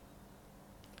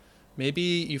 Maybe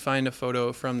you find a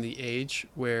photo from the age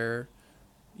where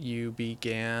you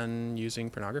began using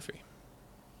pornography.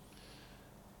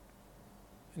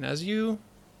 And as you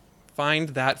find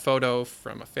that photo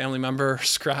from a family member,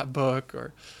 scrapbook,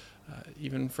 or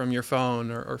even from your phone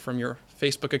or from your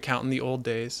Facebook account in the old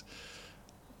days,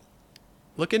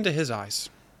 look into his eyes.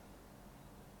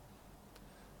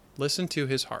 Listen to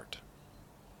his heart.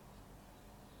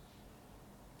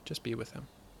 Just be with him.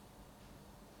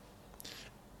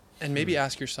 And maybe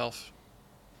ask yourself,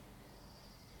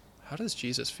 how does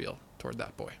Jesus feel toward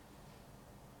that boy?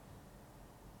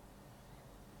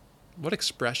 What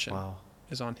expression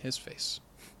is on his face?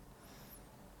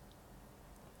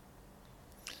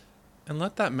 And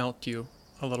let that melt you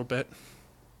a little bit.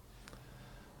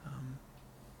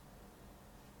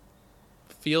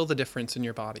 Feel the difference in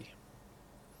your body.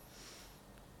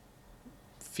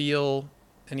 Feel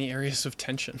any areas of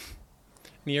tension,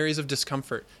 any areas of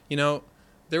discomfort.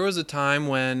 There was a time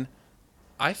when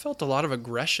I felt a lot of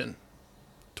aggression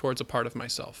towards a part of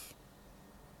myself.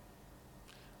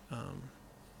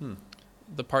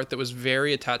 The part that was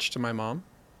very attached to my mom,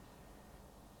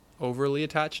 overly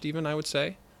attached even, I would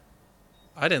say.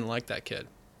 I didn't like that kid.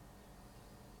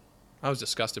 I was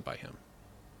disgusted by him.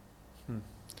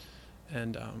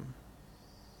 And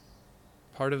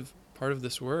part of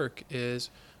this work is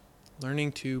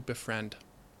learning to befriend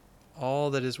all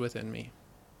that is within me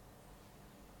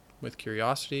with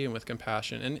curiosity and with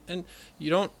compassion. And you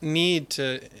don't need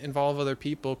to involve other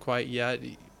people quite yet.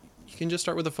 You can just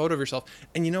start with a photo of yourself.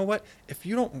 And you know what? If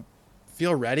you don't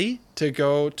feel ready to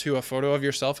go to a photo of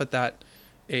yourself at that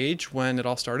age when it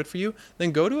all started for you, then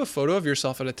go to a photo of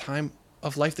yourself at a time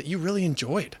of life that you really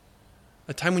enjoyed,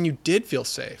 a time when you did feel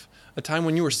safe, a time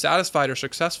when you were satisfied or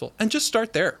successful, and just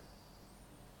start there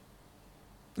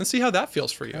and see how that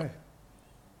feels for you. Okay.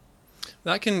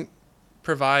 That can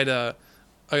provide a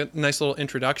nice little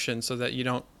introduction so that you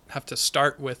don't have to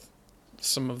start with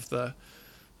some of the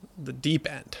deep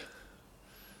end.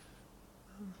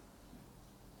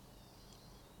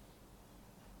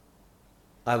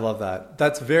 I love that.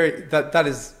 That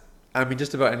is, I mean,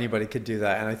 just about anybody could do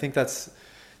that. And I think that's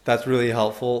really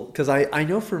helpful because I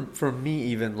know for me,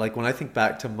 even like when I think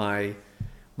back to my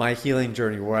healing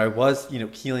journey where I was,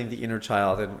 healing the inner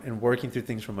child and working through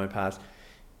things from my past,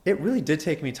 it really did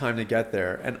take me time to get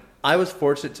there. And I was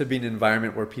fortunate to be in an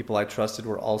environment where people I trusted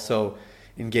were also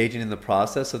engaging in the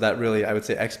process. So that really, I would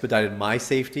say, expedited my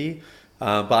safety.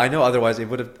 But I know otherwise it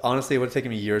would have taken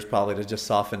me years probably to just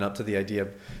soften up to the idea,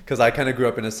 because I kind of grew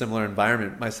up in a similar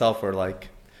environment myself where like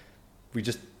you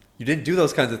didn't do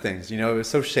those kinds of things. It was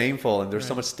so shameful and there's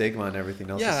so much stigma and everything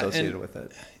else associated with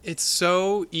it. It's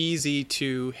so easy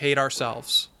to hate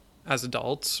ourselves as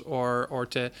adults or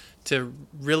to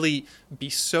really be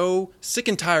so sick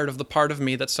and tired of the part of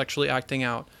me that's sexually acting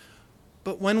out.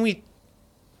 But when we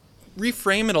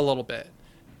reframe it a little bit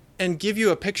and give you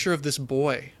a picture of this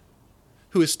boy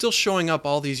who is still showing up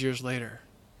all these years later,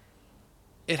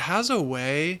 it has a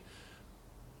way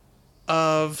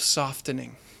of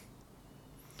softening.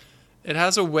 It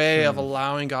has a way of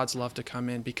allowing God's love to come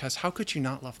in, because how could you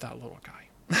not love that little guy?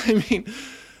 I mean,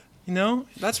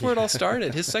 that's where it all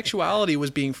started. His sexuality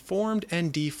was being formed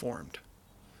and deformed,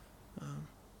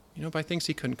 by things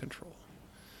he couldn't control.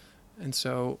 And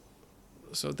so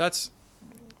that's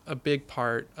a big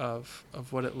part of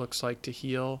what it looks like to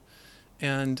heal.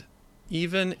 And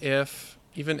even if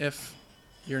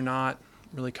you're not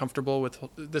really comfortable with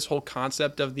this whole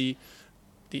concept of the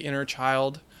inner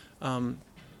child,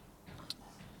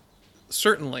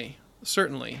 certainly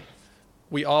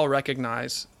we all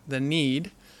recognize the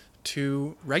need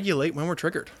to regulate when we're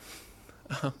triggered.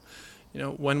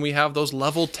 When we have those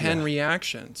level 10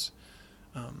 reactions.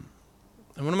 And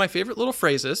one of my favorite little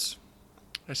phrases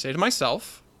I say to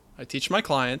myself, I teach my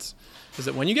clients, is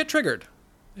that when you get triggered,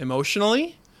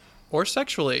 emotionally or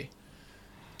sexually,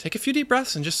 take a few deep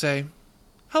breaths and just say,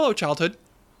 "Hello, childhood."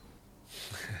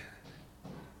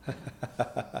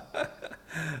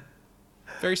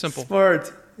 Very simple.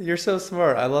 Smart. You're so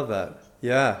smart. I love that.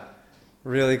 Yeah.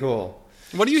 Really cool.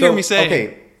 What do you hear me saying?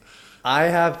 Okay. I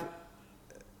have...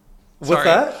 What's Sorry.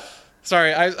 that?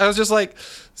 Sorry. I was just like,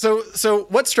 so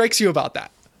what strikes you about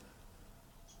that?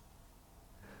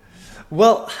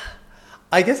 Well,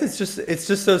 I guess it's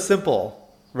just so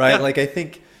simple, right? Yeah. Like I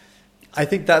think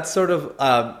that's sort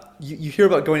of you hear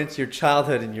about going into your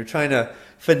childhood and you're trying to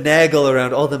finagle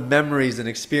around all the memories and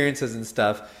experiences and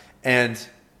stuff, and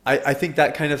I think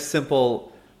that kind of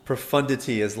simple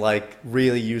profundity is like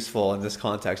really useful in this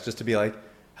context, just to be like,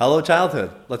 "Hello,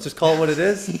 childhood. Let's just call it what it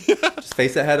is. Just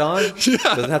face it head on. Yeah. It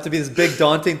doesn't have to be this big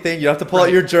daunting thing. You don't have to pull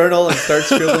out your journal and start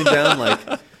scribbling down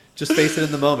like." Just face it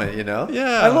in the moment,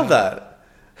 Yeah. I love that.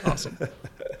 Awesome.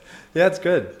 Yeah, it's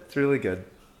good. It's really good.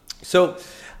 So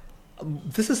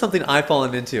this is something I've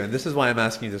fallen into, and this is why I'm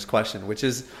asking you this question, which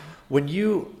is when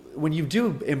you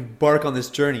do embark on this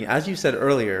journey, as you said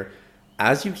earlier,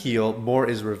 as you heal, more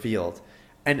is revealed.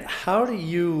 And how do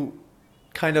you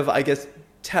kind of, I guess,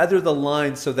 tether the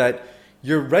line so that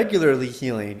you're regularly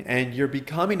healing and you're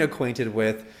becoming acquainted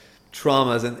with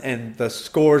traumas and the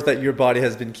scores that your body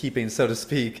has been keeping, so to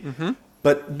speak,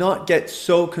 but not get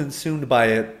so consumed by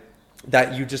it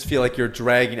that you just feel like you're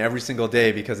dragging every single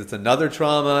day because it's another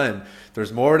trauma and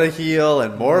there's more to heal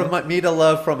and more of me to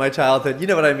love from my childhood. You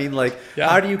know what I mean? Like,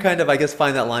 how do you kind of, I guess,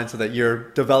 find that line so that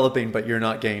you're developing but you're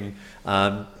not getting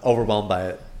overwhelmed by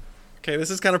it? Okay,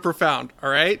 this is kind of profound. All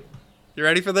right, you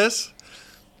ready for this?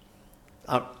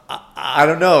 I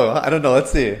don't know.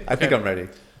 Let's see. I think I'm ready.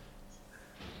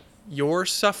 Your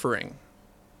suffering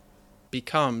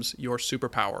becomes your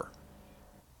superpower.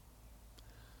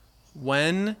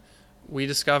 When we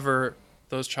discover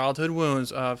those childhood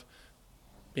wounds of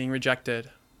being rejected,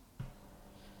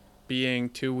 being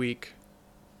too weak,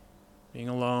 being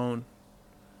alone,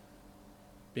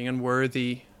 being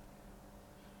unworthy,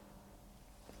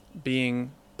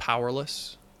 being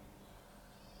powerless,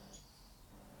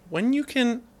 when you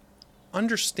can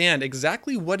understand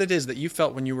exactly what it is that you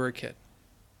felt when you were a kid.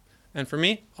 And for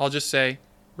me, I'll just say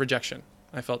rejection.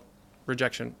 I felt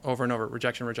rejection over and over.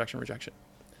 Rejection.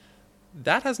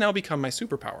 That has now become my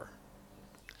superpower.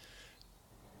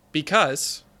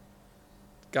 Because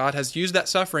God has used that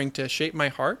suffering to shape my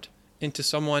heart into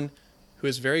someone who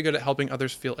is very good at helping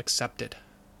others feel accepted.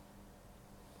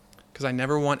 Because I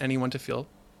never want anyone to feel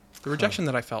the rejection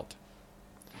that I felt.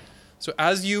 So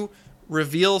as you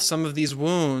reveal some of these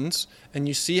wounds and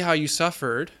you see how you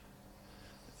suffered,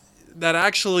 that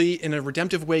actually in a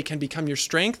redemptive way can become your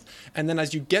strength. And then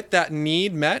as you get that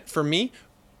need met, for me,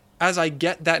 as I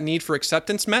get that need for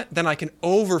acceptance met, then I can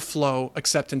overflow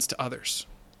acceptance to others.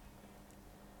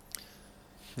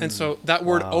 And so that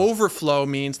word overflow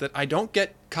means that I don't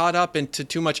get caught up into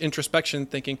too much introspection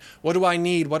thinking, what do I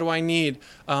need? What do I need?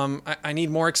 I need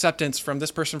more acceptance from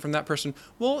this person, from that person.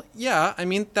 Well, yeah, I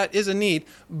mean, that is a need,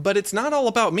 but it's not all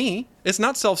about me. It's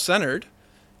not self-centered.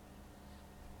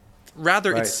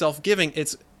 Rather, it's self-giving.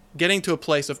 It's getting to a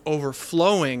place of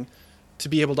overflowing to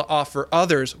be able to offer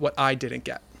others what I didn't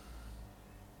get.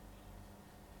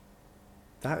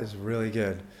 That is really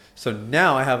good. So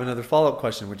now I have another follow-up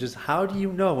question, which is, how do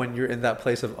you know when you're in that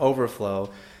place of overflow?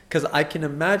 Because I can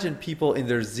imagine people in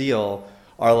their zeal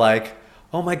are like,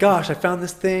 oh my gosh, I found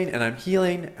this thing and I'm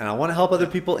healing and I want to help other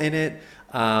people in it,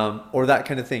 or that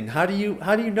kind of thing. How do you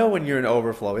know when you're in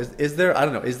overflow? Is there, I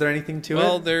don't know, is there anything to it?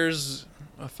 Well, there's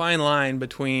a fine line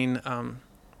between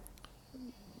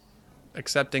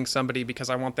accepting somebody because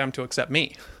I want them to accept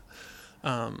me.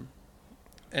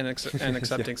 And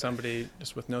accepting somebody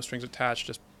just with no strings attached,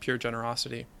 just pure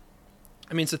generosity.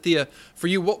 I mean, Sathya, for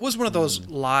you, what was one of those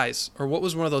lies or what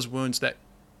was one of those wounds that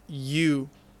you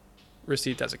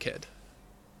received as a kid?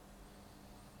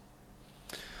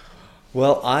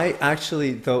 Well, I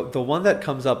actually, the one that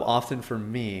comes up often for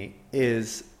me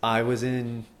is I was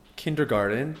in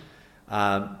kindergarten.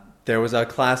 There was a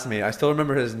classmate. I still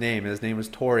remember his name. His name was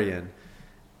Torian.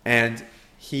 And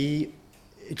he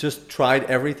just tried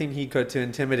everything he could to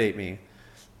intimidate me.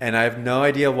 And I have no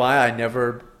idea why. I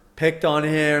never picked on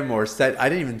him or said, I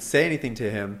didn't even say anything to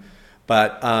him.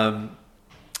 But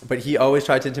he always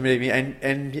tried to intimidate me,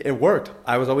 and it worked.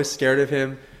 I was always scared of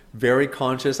him, very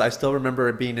conscious. I still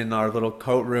remember being in our little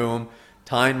coat room,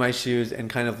 tying my shoes and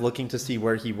kind of looking to see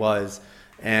where he was.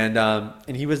 And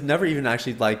he was never even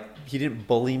actually he didn't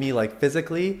bully me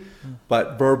physically,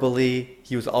 but verbally,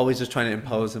 he was always just trying to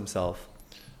impose himself.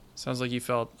 Sounds like you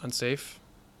felt unsafe.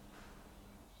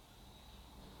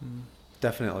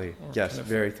 Definitely. Or yes, kind of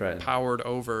very threatened. Powered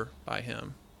over by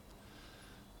him.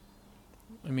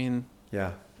 I mean,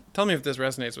 yeah. Tell me if this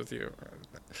resonates with you.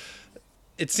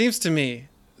 It seems to me,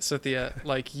 Sathya,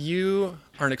 like you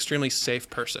are an extremely safe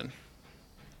person.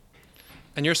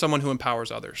 And you're someone who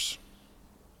empowers others.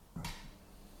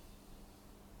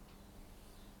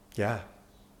 Yeah.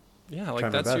 Yeah,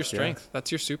 that's your strength. Yeah.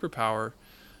 That's your superpower.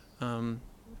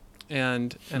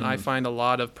 And I find a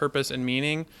lot of purpose and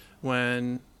meaning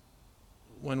when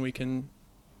we can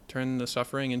turn the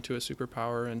suffering into a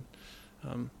superpower.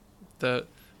 And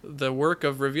the work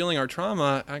of revealing our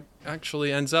trauma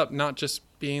actually ends up not just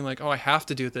being like, oh, I have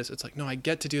to do this. It's like, no, I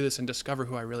get to do this and discover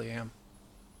who I really am.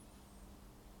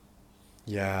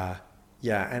 Yeah.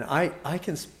 Yeah. And I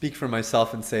can speak for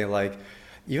myself and say,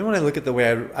 even when I look at the way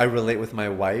I relate with my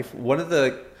wife, one of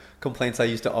the complaints I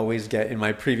used to always get in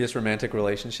my previous romantic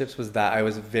relationships was that I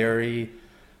was very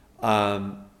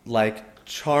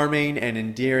charming and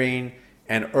endearing,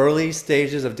 and early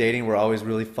stages of dating were always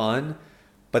really fun,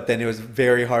 but then it was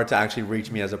very hard to actually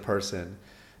reach me as a person.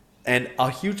 And a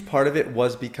huge part of it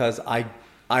was because I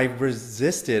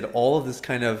resisted all of this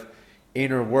kind of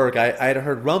inner work. I had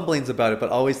heard rumblings about it, but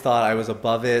always thought I was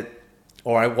above it,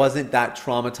 or I wasn't that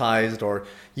traumatized, or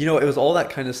it was all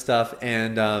that kind of stuff.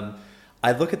 And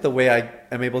I look at the way I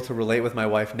am able to relate with my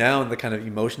wife now and the kind of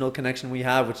emotional connection we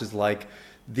have, which is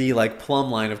the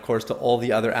plumb line, of course, to all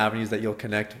the other avenues that you'll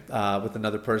connect with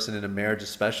another person in a marriage,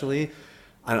 especially.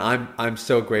 And I'm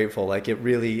so grateful. It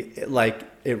really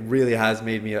has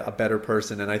made me a better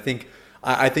person. And I think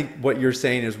what you're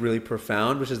saying is really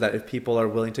profound, which is that if people are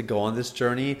willing to go on this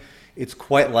journey, it's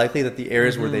quite likely that the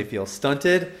areas where they feel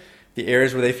stunted, the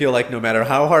areas where they feel like no matter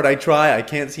how hard I try, I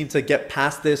can't seem to get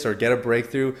past this or get a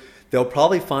breakthrough, they'll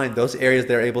probably find those areas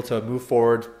they're able to move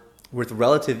forward with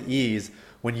relative ease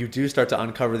when you do start to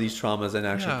uncover these traumas and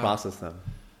actually process them.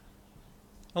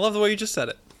 I love the way you just said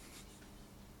it.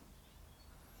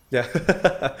 Yeah.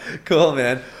 Cool,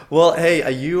 man. Well, hey,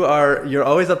 you're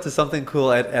always up to something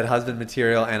cool at Husband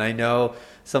Material, and I know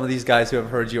some of these guys who have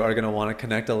heard you are going to want to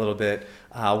connect a little bit.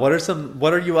 What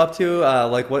are you up to?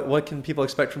 What can people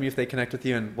expect from you if they connect with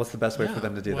you, and what's the best way for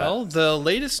them to do that? Well, the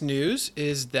latest news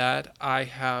is that I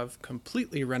have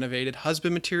completely renovated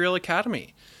Husband Material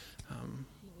Academy,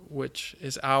 which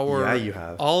is our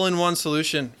all-in-one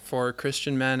solution for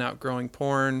Christian men outgrowing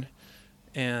porn,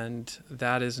 and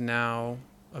that is now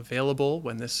available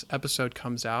when this episode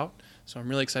comes out. So I'm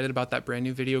really excited about that brand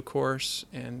new video course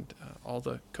and all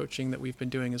the coaching that we've been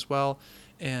doing as well.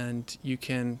 And you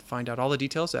can find out all the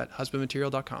details at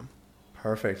husbandmaterial.com.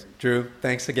 Perfect. Drew,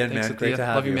 thanks again, man. Great to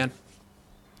have you. Love you, man.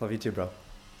 Love you too, bro.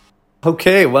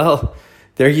 Okay, well,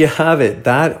 there you have it.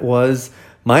 That was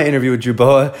my interview with Drew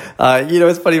Boa.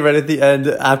 It's funny, right at the end,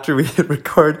 after we hit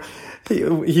record,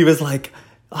 he was like,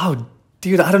 oh,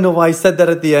 dude, I don't know why I said that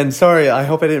at the end. Sorry, I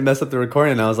hope I didn't mess up the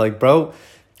recording. And I was like, bro,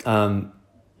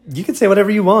 you can say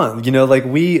whatever you want. You know, like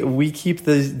we keep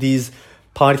these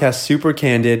podcasts super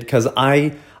candid because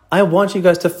I want you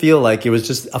guys to feel like it was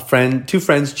just two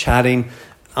friends chatting,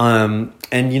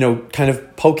 and, you know, kind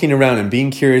of poking around and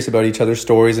being curious about each other's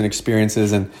stories and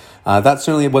experiences. And that's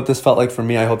certainly what this felt like for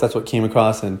me. I hope that's what came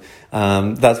across. And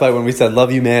that's why when we said "love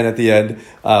you, man" at the end,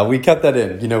 we kept that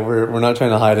in. You know, we're not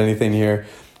trying to hide anything here.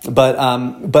 But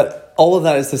all of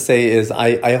that is to say is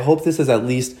I hope this has at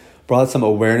least brought some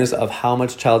awareness of how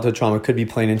much childhood trauma could be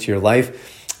playing into your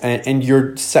life and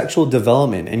your sexual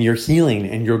development and your healing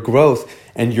and your growth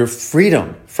and your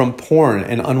freedom from porn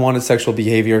and unwanted sexual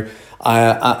behavior.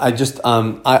 I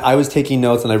was taking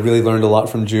notes and I really learned a lot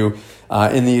from Drew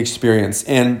in the experience.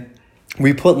 And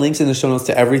we put links in the show notes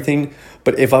to everything.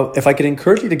 But if I could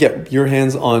encourage you to get your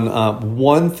hands on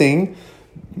one thing,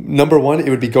 number one, it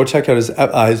would be go check out his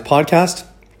podcast.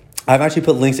 I've actually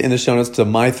put links in the show notes to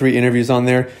my 3 interviews on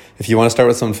there. If you want to start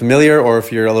with someone familiar or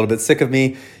if you're a little bit sick of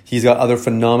me, he's got other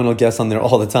phenomenal guests on there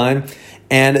all the time.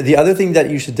 And the other thing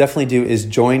that you should definitely do is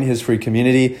join his free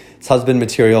community. It's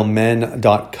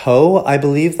husbandmaterialmen.co. I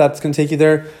believe that's going to take you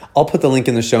there. I'll put the link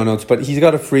in the show notes, but he's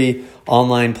got a free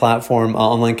online platform,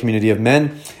 online community of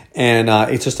men. And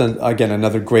it's just, again,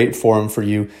 another great forum for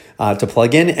you to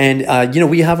plug in. And, you know,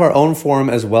 we have our own forum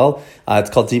as well. It's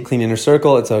called Deep Clean Inner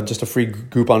Circle. It's just a free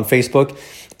group on Facebook.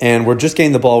 And we're just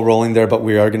getting the ball rolling there, but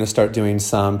we are going to start doing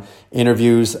some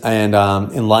interviews and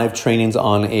live trainings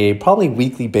on a probably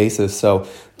weekly basis. So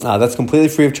that's completely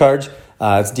free of charge.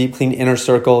 It's Deep Clean Inner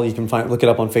Circle. You can look it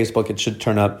up on Facebook. It should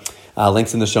turn up.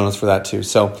 Links in the show notes for that too.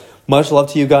 So much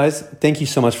love to you guys. Thank you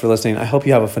so much for listening. I hope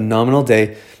you have a phenomenal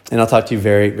day, and I'll talk to you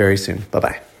very, very soon.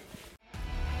 Bye-bye.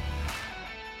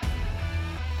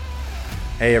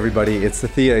 Hey everybody, it's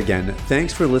Thea again.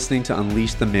 Thanks for listening to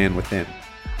Unleash the Man Within.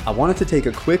 I wanted to take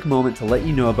a quick moment to let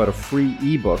you know about a free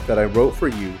ebook that I wrote for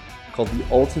you called The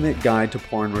Ultimate Guide to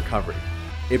Porn Recovery.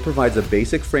 It provides a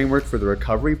basic framework for the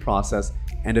recovery process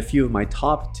and a few of my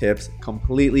top tips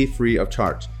completely free of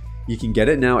charge. You can get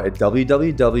it now at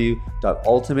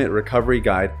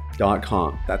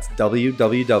www.ultimaterecoveryguide.com. That's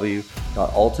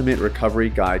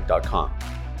www.ultimaterecoveryguide.com.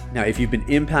 Now, if you've been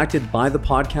impacted by the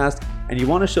podcast and you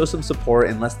want to show some support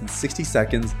in less than 60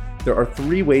 seconds, there are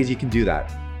 3 ways you can do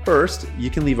that. First, you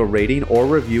can leave a rating or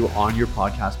review on your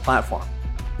podcast platform.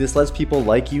 This lets people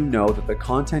like you know that the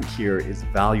content here is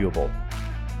valuable.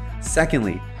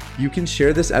 Secondly, you can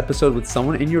share this episode with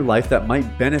someone in your life that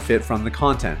might benefit from the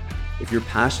content. If you're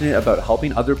passionate about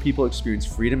helping other people experience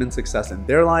freedom and success in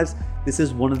their lives, this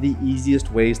is one of the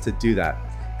easiest ways to do that.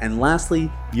 And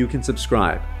lastly, you can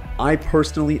subscribe. I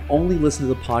personally only listen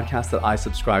to the podcast that I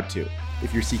subscribe to.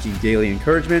 If you're seeking daily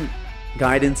encouragement,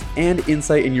 guidance, and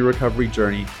insight in your recovery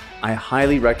journey, I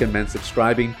highly recommend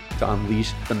subscribing to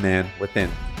Unleash the Man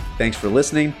Within. Thanks for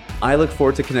listening. I look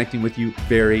forward to connecting with you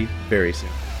very, very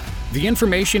soon. The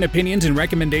information, opinions, and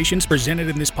recommendations presented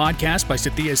in this podcast by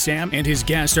Sathya Sam and his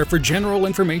guests are for general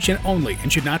information only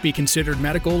and should not be considered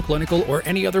medical, clinical, or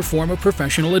any other form of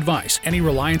professional advice. Any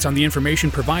reliance on the information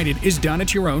provided is done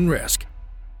at your own risk.